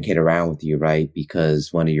I often kid around with you, right?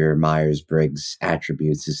 Because one of your Myers-Briggs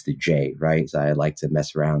attributes is the J, right? So I like to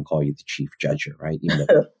mess around and call you the chief judger, right? Even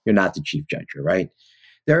though you're not the chief judger, right?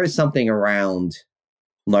 There is something around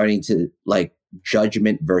learning to like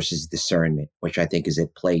judgment versus discernment, which I think is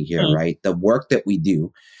at play here, right? The work that we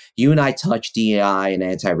do, you and I touch DEI and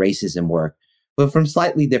anti-racism work, but from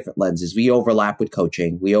slightly different lenses. We overlap with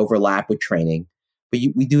coaching, we overlap with training, but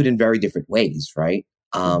we do it in very different ways, right?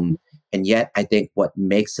 And yet I think what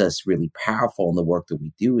makes us really powerful in the work that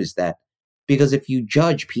we do is that because if you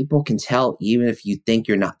judge, people can tell, even if you think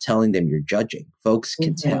you're not telling them you're judging, folks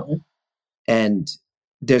can tell. And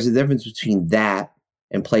there's a difference between that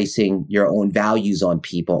and placing your own values on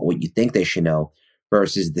people, what you think they should know,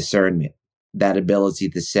 versus discernment. That ability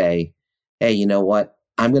to say, hey, you know what?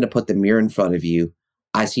 I'm going to put the mirror in front of you.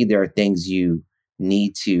 I see there are things you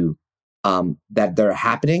need to, that they're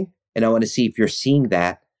happening. And I want to see if you're seeing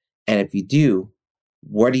that. And if you do,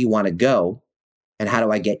 where do you want to go? And how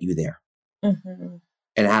do I get you there? And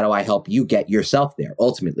how do I help you get yourself there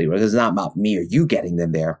ultimately? Because it's not about me or you getting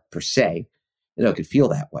them there per se. You know, it could feel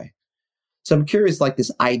that way. So I'm curious, like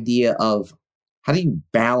this idea of how do you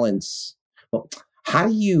balance, well, how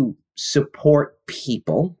do you support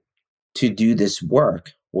people to do this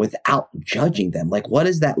work without judging them? Like, what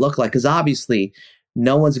does that look like? Because obviously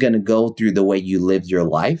no one's going to go through the way you lived your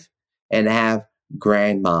life and have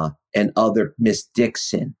grandma and other Miss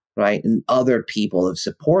Dixon, right? And other people have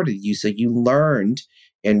supported you. So you learned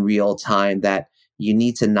in real time that you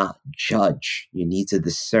need to not judge. You need to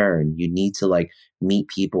discern. You need to like meet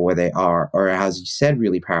people where they are. Or as you said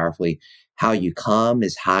really powerfully, how you come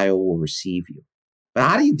is how I will receive you. But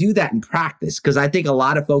how do you do that in practice? Because I think a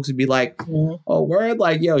lot of folks would be like, oh, we're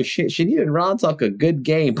like, yo, Shanita and Ron talk a good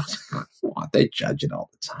game. They're judging all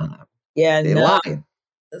the time. Yeah, They no. lying.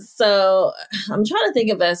 So I'm trying to think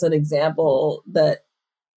of as an example that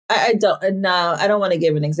I don't want to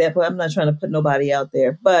give an example. I'm not trying to put nobody out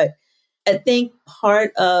there, but I think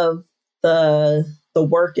part of the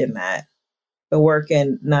work in that, the work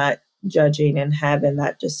in not judging and having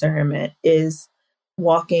that discernment is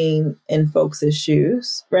walking in folks'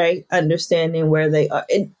 shoes, right? Understanding where they are.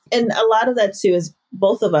 And a lot of that too is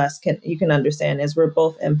both of us you can understand is we're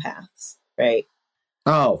both empaths, right?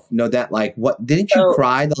 Oh, no, that like what didn't you So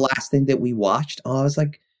cry the last thing that we watched? Oh, I was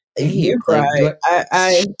like, you babe, like do cry.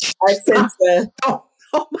 I tend to oh,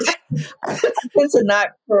 oh my I tend to not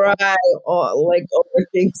cry or like over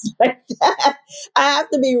things like that. I have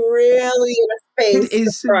to be really in a it space to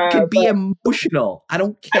is cry. could be But emotional. I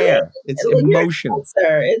don't I mean, care. It's when you're a emotional.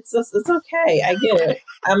 Cancer, it's okay. I get it.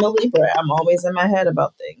 I'm a Libra. I'm always in my head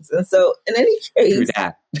about things, and so in any True case,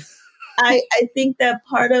 that. I think that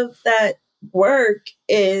part of that work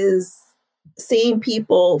is seeing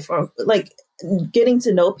people from like getting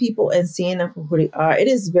to know people and seeing them for who they are. It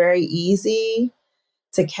is very easy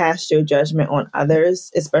to cast your judgment on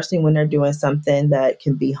others, especially when they're doing something that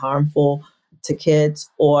can be harmful to kids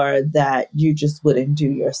or that you just wouldn't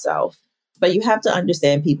do yourself. But you have to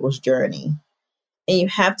understand people's journey and you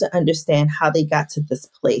have to understand how they got to this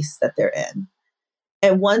place that they're in.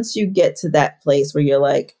 And once you get to that place where you're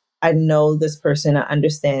like, I know this person, I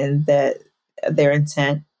understand that their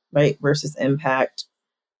intent, right, versus impact.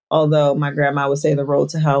 Although my grandma would say the road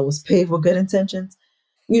to hell was paved with good intentions,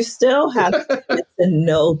 you still have to get to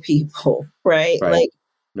know people, right? Right. Like,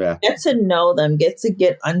 Yeah. get to know them, get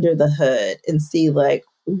under the hood and see like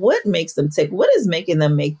what makes them tick, what is making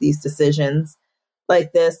them make these decisions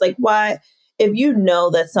like this? Like, why, if you know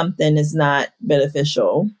that something is not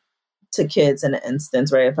beneficial to kids in an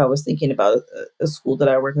instance, right? If I was thinking about a school that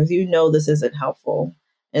I work with, you know, this isn't helpful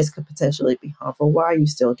and this could potentially be harmful. Why are you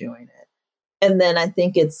still doing it? And then I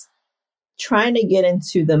think it's trying to get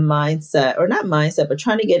into the mindset, or not mindset, but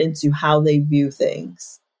trying to get into how they view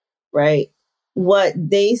things, right? What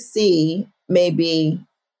they see, maybe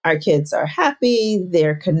our kids are happy,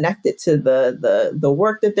 they're connected to the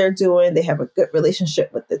work that they're doing, they have a good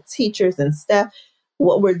relationship with the teachers and staff.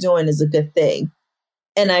 What we're doing is a good thing.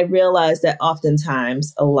 And I realize that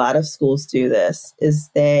oftentimes a lot of schools do this is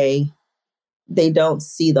they don't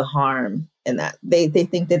see the harm in that. They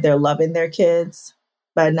think that they're loving their kids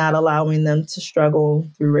by not allowing them to struggle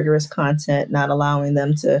through rigorous content, not allowing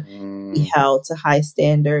them to be held to high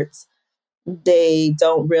standards. They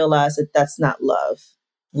don't realize that that's not love.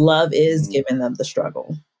 Love is giving them the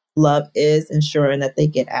struggle. Love is ensuring that they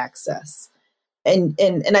get access. And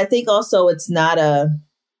I think also it's not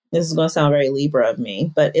this is going to sound very Libra of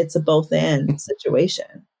me, but it's a both and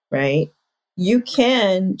situation, right? You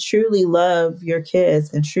can truly love your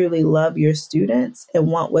kids and truly love your students and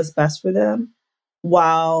want what's best for them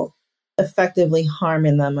while effectively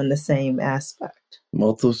harming them in the same aspect.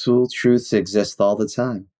 Multiple truths exist all the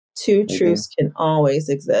time. Two truths can always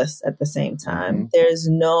exist at the same time. There's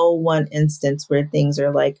no one instance where things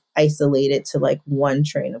are like isolated to like one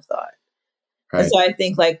train of thought. Right. And so I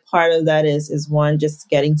think like part of that is one, just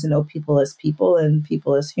getting to know people as people and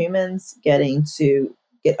people as humans, getting to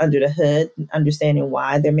get under the hood and understanding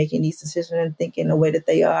why they're making these decisions and thinking the way that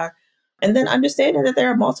they are. And then understanding that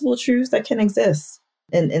there are multiple truths that can exist.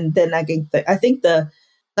 And then I think the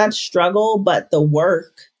not struggle, but the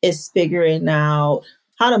work is figuring out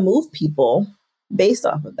how to move people based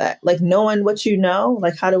off of that. Like knowing what you know,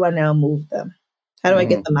 like how do I now move them? How do I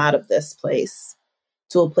get them out of this place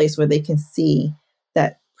to a place where they can see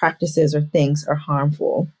that practices or things are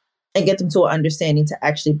harmful and get them to an understanding to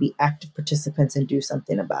actually be active participants and do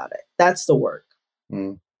something about it. That's the work.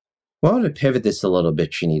 Well, I want to pivot this a little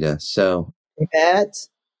bit, Shanita. So Pivot.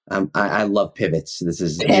 I love pivots. This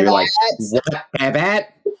is, Pivot. you're like, what? Pivot?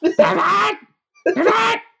 Pivot?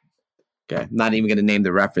 Pivot? Okay, I'm not even going to name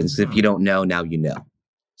the reference. If you don't know, now you know.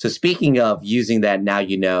 So speaking of using that, now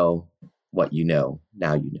you know what you know,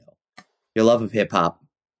 now you know. Your love of hip hop.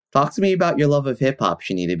 Talk to me about your love of hip hop,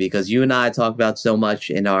 Shanita, because you and I talk about so much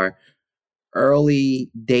in our early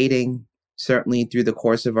dating, certainly through the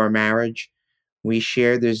course of our marriage. We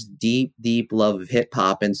share this deep, deep love of hip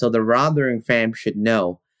hop. And so the Rothering fam should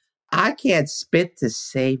know, I can't spit to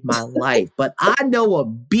save my life, but I know a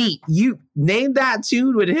beat. You name that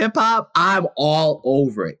tune with hip hop, I'm all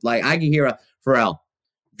over it. Like I can hear a Pharrell,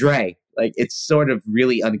 Dre. Like it's sort of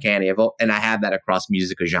really uncanny. And I have that across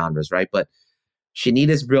musical genres, right? But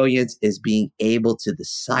Shanita's brilliance is being able to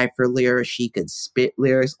decipher lyrics. She can spit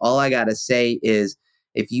lyrics. All I got to say is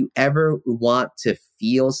if you ever want to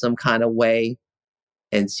feel some kind of way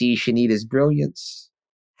and see Shanita's brilliance,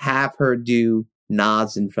 have her do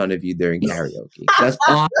nods in front of you during karaoke. That's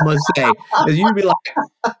all I'm going to say. Because you'd be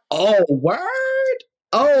like, oh, word?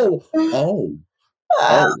 Oh.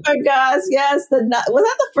 Oh my gosh, yes. Was that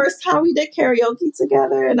the first time we did karaoke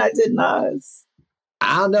together and I did nods?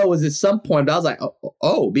 I don't know, it was at some point, but I was like,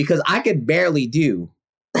 oh, because I could barely do.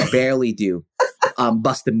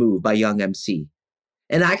 Bust a Move by Young MC.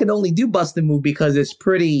 And I can only do Bust a Move because it's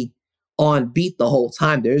pretty on beat the whole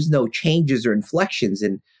time. There's no changes or inflections.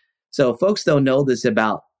 And so folks don't know this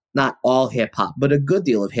about not all hip hop, but a good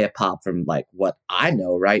deal of hip hop from like what I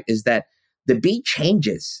know, right, is that the beat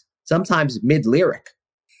changes sometimes mid lyric.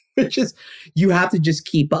 It's just, you have to just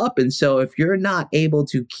keep up. And so if you're not able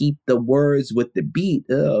to keep the words with the beat,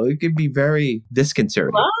 it can be very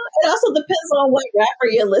disconcerting. Well, it also depends on what rapper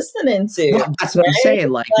you're listening to. Well, that's what I'm saying.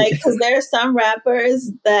 Like, because there are some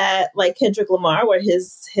rappers that, like Kendrick Lamar, where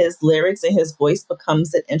his lyrics and his voice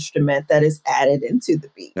becomes an instrument that is added into the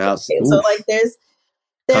beat. Okay? So like there's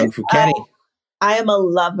Kung Fu Kenny. I am a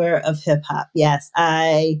lover of hip hop. Yes,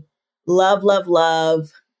 I love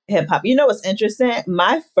hip hop. You know what's interesting?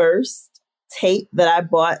 My first tape that I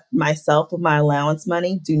bought myself with my allowance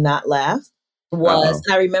money, do not laugh, was,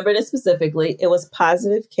 I remember this specifically, it was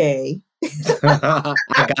Positive K.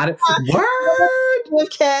 I got it. Word! Positive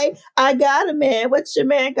K. I got a man. What's your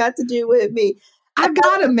man got to do with me? I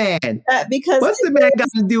got a man. Because what's the man got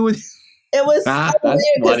to do with it? Was that's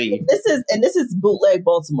funny. This is bootleg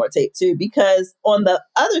Baltimore tape too, because on the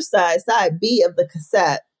other side B of the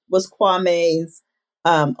cassette was Kwame's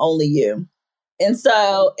Only You. And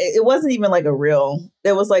so it wasn't even like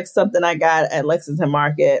it was like something I got at Lexington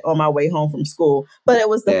Market on my way home from school. But it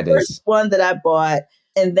was the first one that I bought.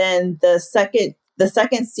 And then the second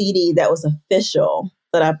CD that was official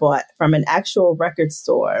that I bought from an actual record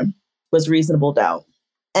store was Reasonable Doubt.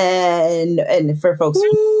 And for folks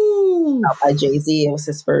who by Jay-Z, it was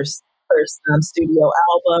his first studio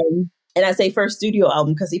album. And I say first studio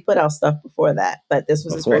album because he put out stuff before that, but this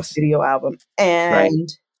was his first studio album. And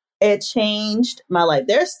it changed my life.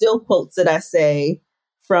 There are still quotes that I say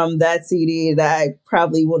from that CD that I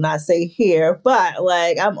probably will not say here, but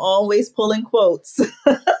like I'm always pulling quotes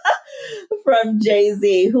from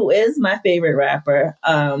Jay-Z, who is my favorite rapper.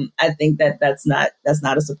 I think that's not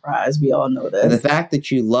a surprise. We all know this. And the fact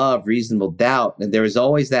that you love Reasonable Doubt, and there was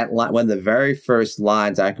always that line, one of the very first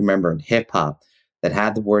lines I can remember in hip hop that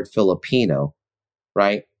had the word Filipino,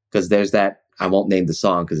 right? Because there's that, I won't name the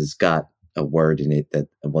song because it's got a word in it that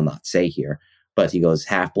I will not say here, but he goes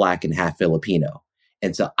half black and half Filipino.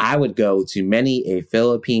 And so I would go to many a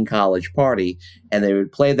Philippine college party and they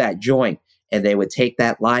would play that joint and they would take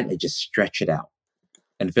that line and just stretch it out.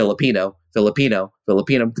 And Filipino,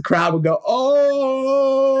 the crowd would go,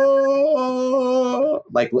 oh,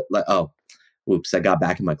 like oh, whoops, I got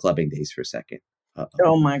back in my clubbing days for a second. Uh-oh.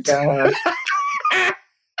 Oh my God.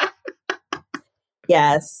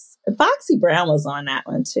 Yes. Foxy Brown was on that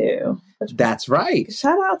one too. That's right.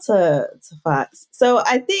 Shout out to Fox. So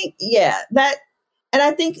I think, and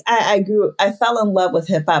I think I fell in love with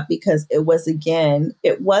hip hop because it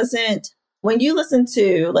wasn't, when you listen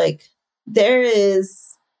to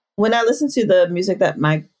when I listen to the music that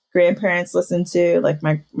my grandparents listened to, like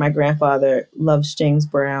my grandfather loves James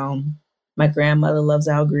Brown. My grandmother loves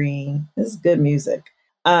Al Green. This is good music.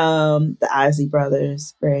 The Isley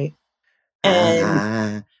Brothers, great.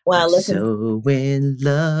 And when I listen, so in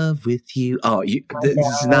love with you. Oh, this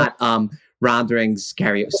is not Rondering's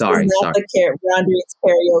karaoke. Sorry. The Rondering's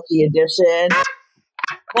karaoke edition.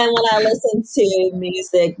 And when I listen to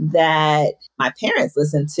music that my parents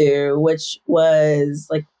listened to, which was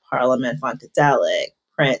like Parliament Funkadelic,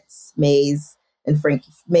 Prince, Maze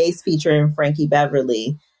featuring Frankie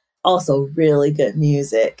Beverly, also really good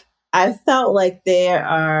music. I felt like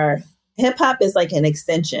hip hop is like an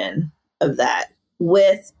extension of that,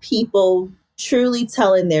 with people truly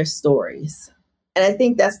telling their stories. And I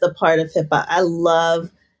think that's the part of hip hop. I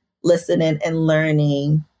love listening and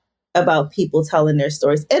learning about people telling their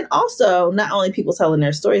stories. And also not only people telling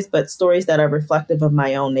their stories, but stories that are reflective of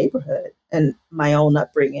my own neighborhood and my own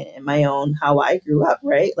upbringing and my own, how I grew up,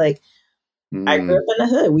 right? Like I grew up in the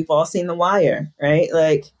hood. We've all seen The Wire, right?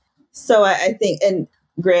 Like, so I think, and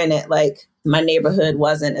granted, like my neighborhood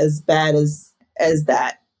wasn't as bad as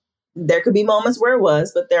that. There could be moments where it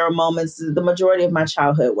was, but there are moments, the majority of my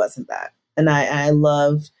childhood wasn't that. And I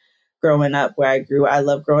loved growing up where I grew. I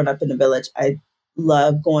love growing up in the village. I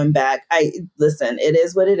love going back. Listen, it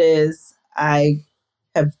is what it is. I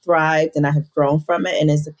have thrived and I have grown from it. And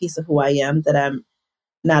it's a piece of who I am that I'm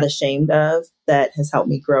not ashamed of, that has helped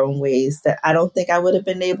me grow in ways that I don't think I would have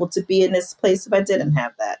been able to be in this place if I didn't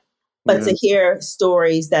have that. But to hear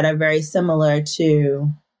stories that are very similar to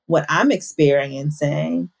what I'm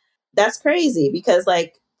experiencing, that's crazy, because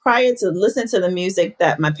like prior to listening to the music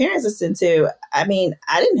that my parents listened to, I mean,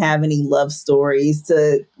 I didn't have any love stories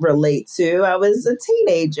to relate to. I was a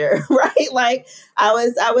teenager, right? Like I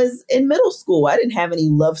was in middle school. I didn't have any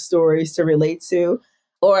love stories to relate to.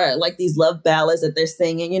 or like these love ballads that they're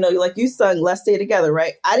singing, like you sung Let's Stay Together,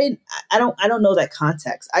 right? I don't know that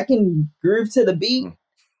context. I can groove to the beat,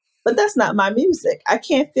 but that's not my music. I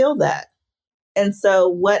can't feel that. And so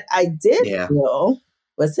what I did Yeah. feel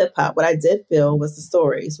was hip hop. What I did feel was the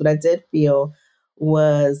stories. What I did feel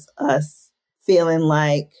was us feeling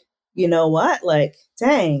like, you know what? Like,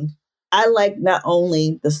 dang, I like not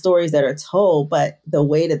only the stories that are told, but the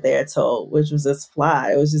way that they're told, which was just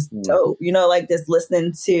fly. It was just dope. Like just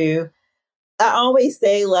listening to, I always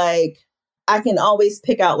say like, I can always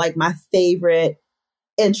pick out like my favorite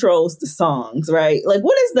intros to songs, right? Like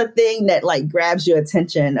what is the thing that like grabs your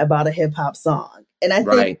attention about a hip hop song? And I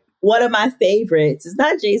think one of my favorites is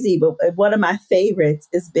not Jay-Z, but one of my favorites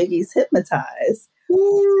is Biggie's Hypnotize.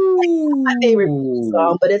 My favorite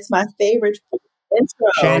song, but it's my favorite intro.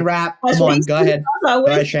 Shan Rap, come on, go ahead. Go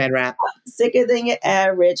ahead, Shan Rap. Sicker than your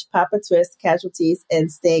average, Papa Twist, Casualties,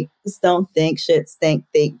 Instincts, Don't Think, Shit Stink,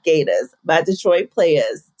 Think Gators by Detroit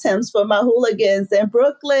Players, Tim's for my hooligans in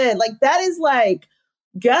Brooklyn. Like that is like,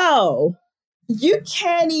 go. You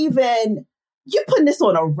can't even, you putting this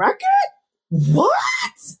on a record? What?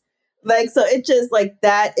 Like, so it just like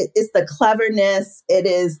that. It's the cleverness. It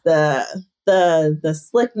is the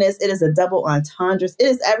slickness. It is a double entendres. It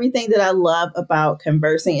is everything that I love about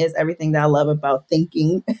conversing. It is everything that I love about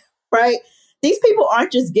thinking, right? These people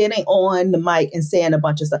aren't just getting on the mic and saying a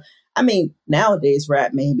bunch of stuff. I mean, nowadays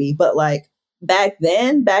rap maybe, but like back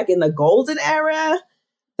then, back in the golden era,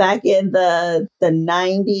 back in the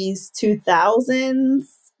 90s, 2000s,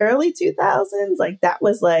 early 2000s, like that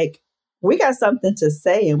was like, we got something to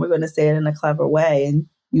say and we're going to say it in a clever way. And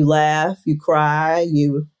you laugh, you cry,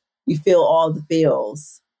 you feel all the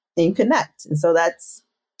feels and you connect. And so that's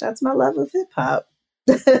my love of hip hop.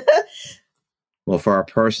 Well, for our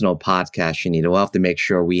personal podcast, Shanita, we'll have to make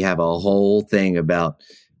sure we have a whole thing about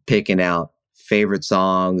picking out favorite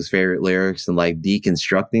songs, favorite lyrics, and like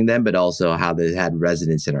deconstructing them, but also how they had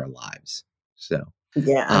resonance in our lives. So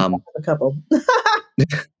yeah, a couple.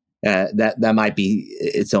 that might be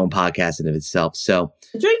its own podcast in of itself. So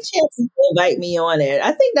Drink Champs invite me on it.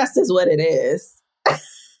 I think that's just what it is.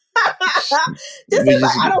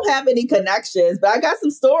 I don't have any connections, but I got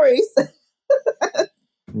some stories.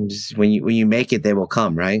 Just when you make it, they will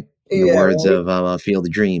come, right? In the words of Field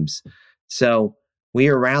of Dreams. So we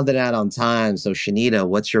are rounded out on time. So Shanita,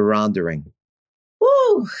 what's your roundering?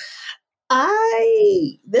 Woo!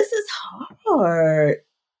 This is hard.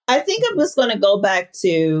 I think I'm just going to go back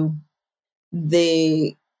to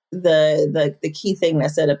the key thing that I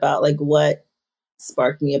said about like what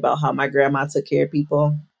sparked me about how my grandma took care of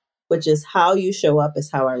people, which is how you show up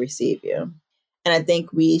is how I receive you. And I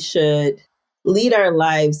think we should lead our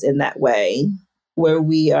lives in that way, where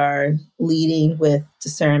we are leading with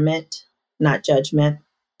discernment, not judgment,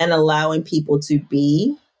 and allowing people to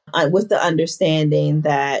be with the understanding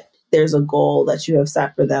that there's a goal that you have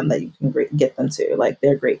set for them that you can get them to, like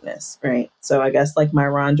their greatness, right? So I guess like my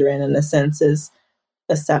Ronderin in a sense is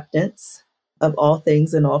acceptance of all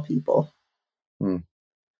things and all people.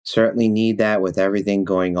 Certainly need that with everything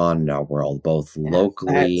going on in our world, both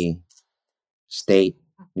locally, state,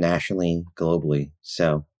 nationally, globally.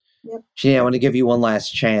 So, Shanita, I want to give you one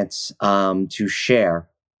last chance to share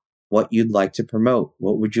what you'd like to promote.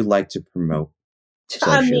 What would you like to promote?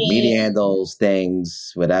 Social media handles,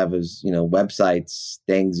 things, whatever's, websites,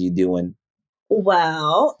 things you're doing.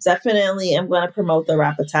 Well, definitely I'm going to promote the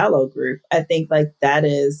Rapatalo group. I think like that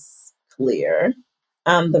is clear.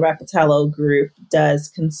 The Rapatalo group does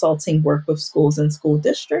consulting work with schools and school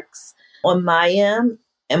districts. On my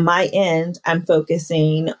end, I'm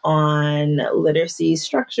focusing on literacy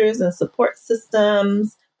structures and support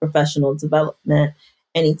systems, professional development.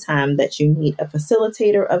 Anytime that you need a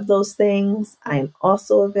facilitator of those things, I am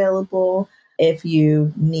also available. If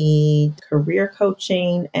you need career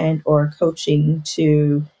coaching and or coaching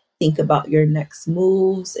to think about your next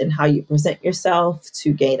moves and how you present yourself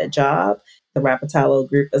to gain a job, the Rapatalo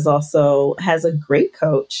group has a great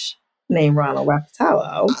coach named Ronald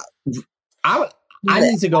Rapatalo. I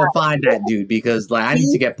need to go find that dude because like I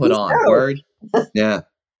need to get put on. Dope. Word. Yeah.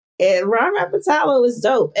 And Ron Rapatalo is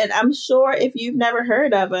dope. And I'm sure if you've never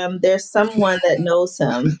heard of him, there's someone that knows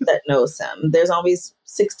him. There's always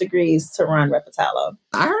 6 degrees to Ron Rapatalo.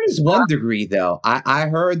 I heard it's 1 degree, though. I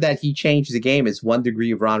heard that he changed the game. It's 1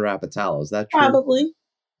 degree of Ron Rapatalo. Is that true?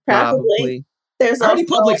 Probably. There's I heard he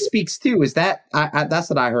public speaks, too. Is that...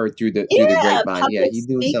 that's what I heard through the grapevine. Yeah, he's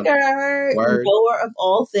doing something. Knower of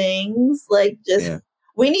all things. Like,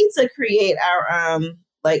 we need to create our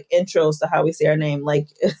like intros to how we say our name, like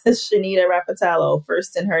Shanita Rapatalo,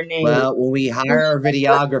 first in her name. Well, when we hire our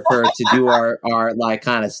videographer to do our like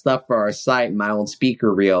kind of stuff for our site, my own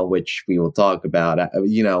speaker reel, which we will talk about,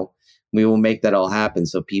 we will make that all happen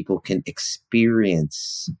so people can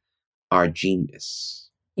experience our genius.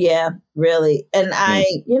 Yeah, really. And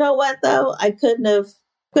you know what though? I couldn't have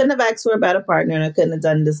asked for a better partner, and I couldn't have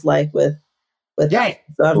done this life with them.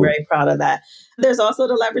 So I'm very proud of that. There's also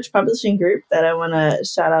the Leverage Publishing Group that I want to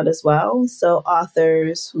shout out as well. So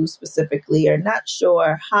authors who specifically are not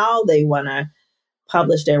sure how they want to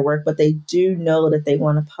publish their work, but they do know that they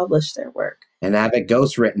want to publish their work. And have it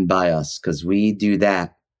ghostwritten by us, because we do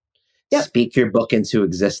that. Yep. Speak your book into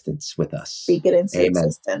existence with us. Speak it into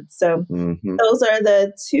existence. So those are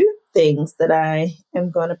the two things that I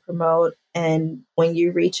am going to promote. And when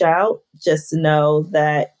you reach out, just know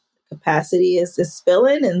that capacity is just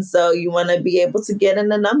filling. And so you want to be able to get in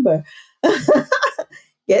the number.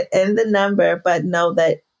 Get in the number, but know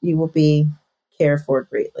that you will be cared for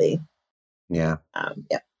greatly. Yeah.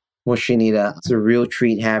 Yeah. Well, Shanita, it's a real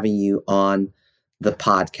treat having you on the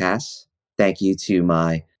podcast. Thank you to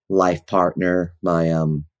my life partner, my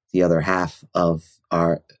the other half of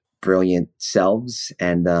our brilliant selves,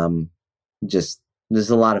 and just this is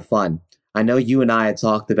a lot of fun. I know you and I had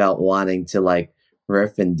talked about wanting to like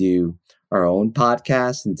riff and do our own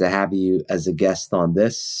podcast, and to have you as a guest on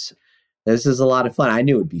this is a lot of fun. I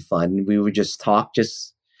knew it'd be fun. We would just talk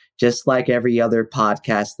just like every other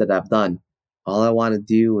podcast that I've done. All I want to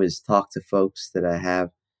do is talk to folks that I have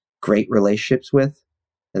great relationships with.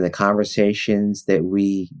 And the conversations that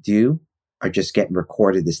we do are just getting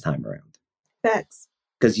recorded this time around. Facts.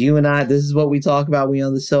 Because you and I, this is what we talk about. We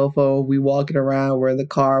on the sofa, we walking around, we're in the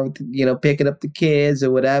car, with, picking up the kids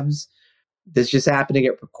or whatever. This just happened to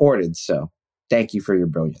get recorded. So thank you for your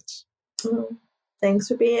brilliance. Thanks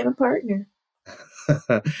for being a partner.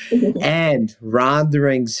 And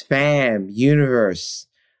Ronderings fam, universe,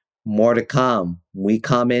 more to come. We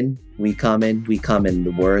coming.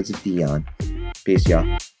 The words of Dion. Peace, y'all.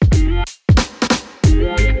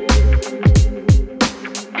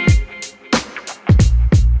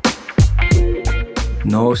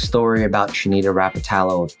 No story about Shanita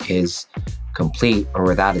Rapatalo is complete or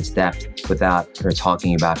without its depth without her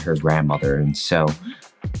talking about her grandmother. And so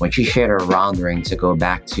when she shared her roundering to go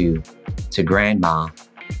back to grandma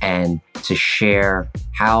and to share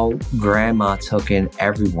how grandma took in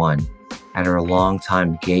everyone at her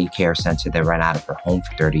longtime gay care center that ran out of her home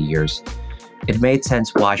for 30 years, it made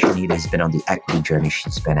sense why Shanita has been on the equity journey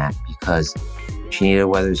she's been at, because Shanita,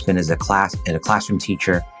 whether it's been as a classroom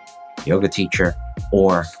teacher, yoga teacher,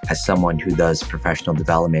 or as someone who does professional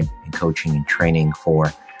development and coaching and training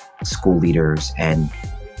for school leaders and,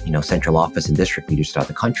 central office and district leaders throughout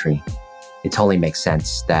the country, it totally makes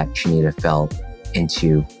sense that Shanita fell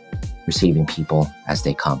into receiving people as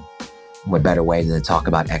they come. What better way to talk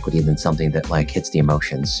about equity than something that hits the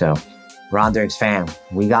emotions? So Ronderings fam,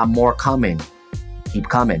 we got more coming. Keep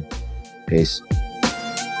coming. Peace.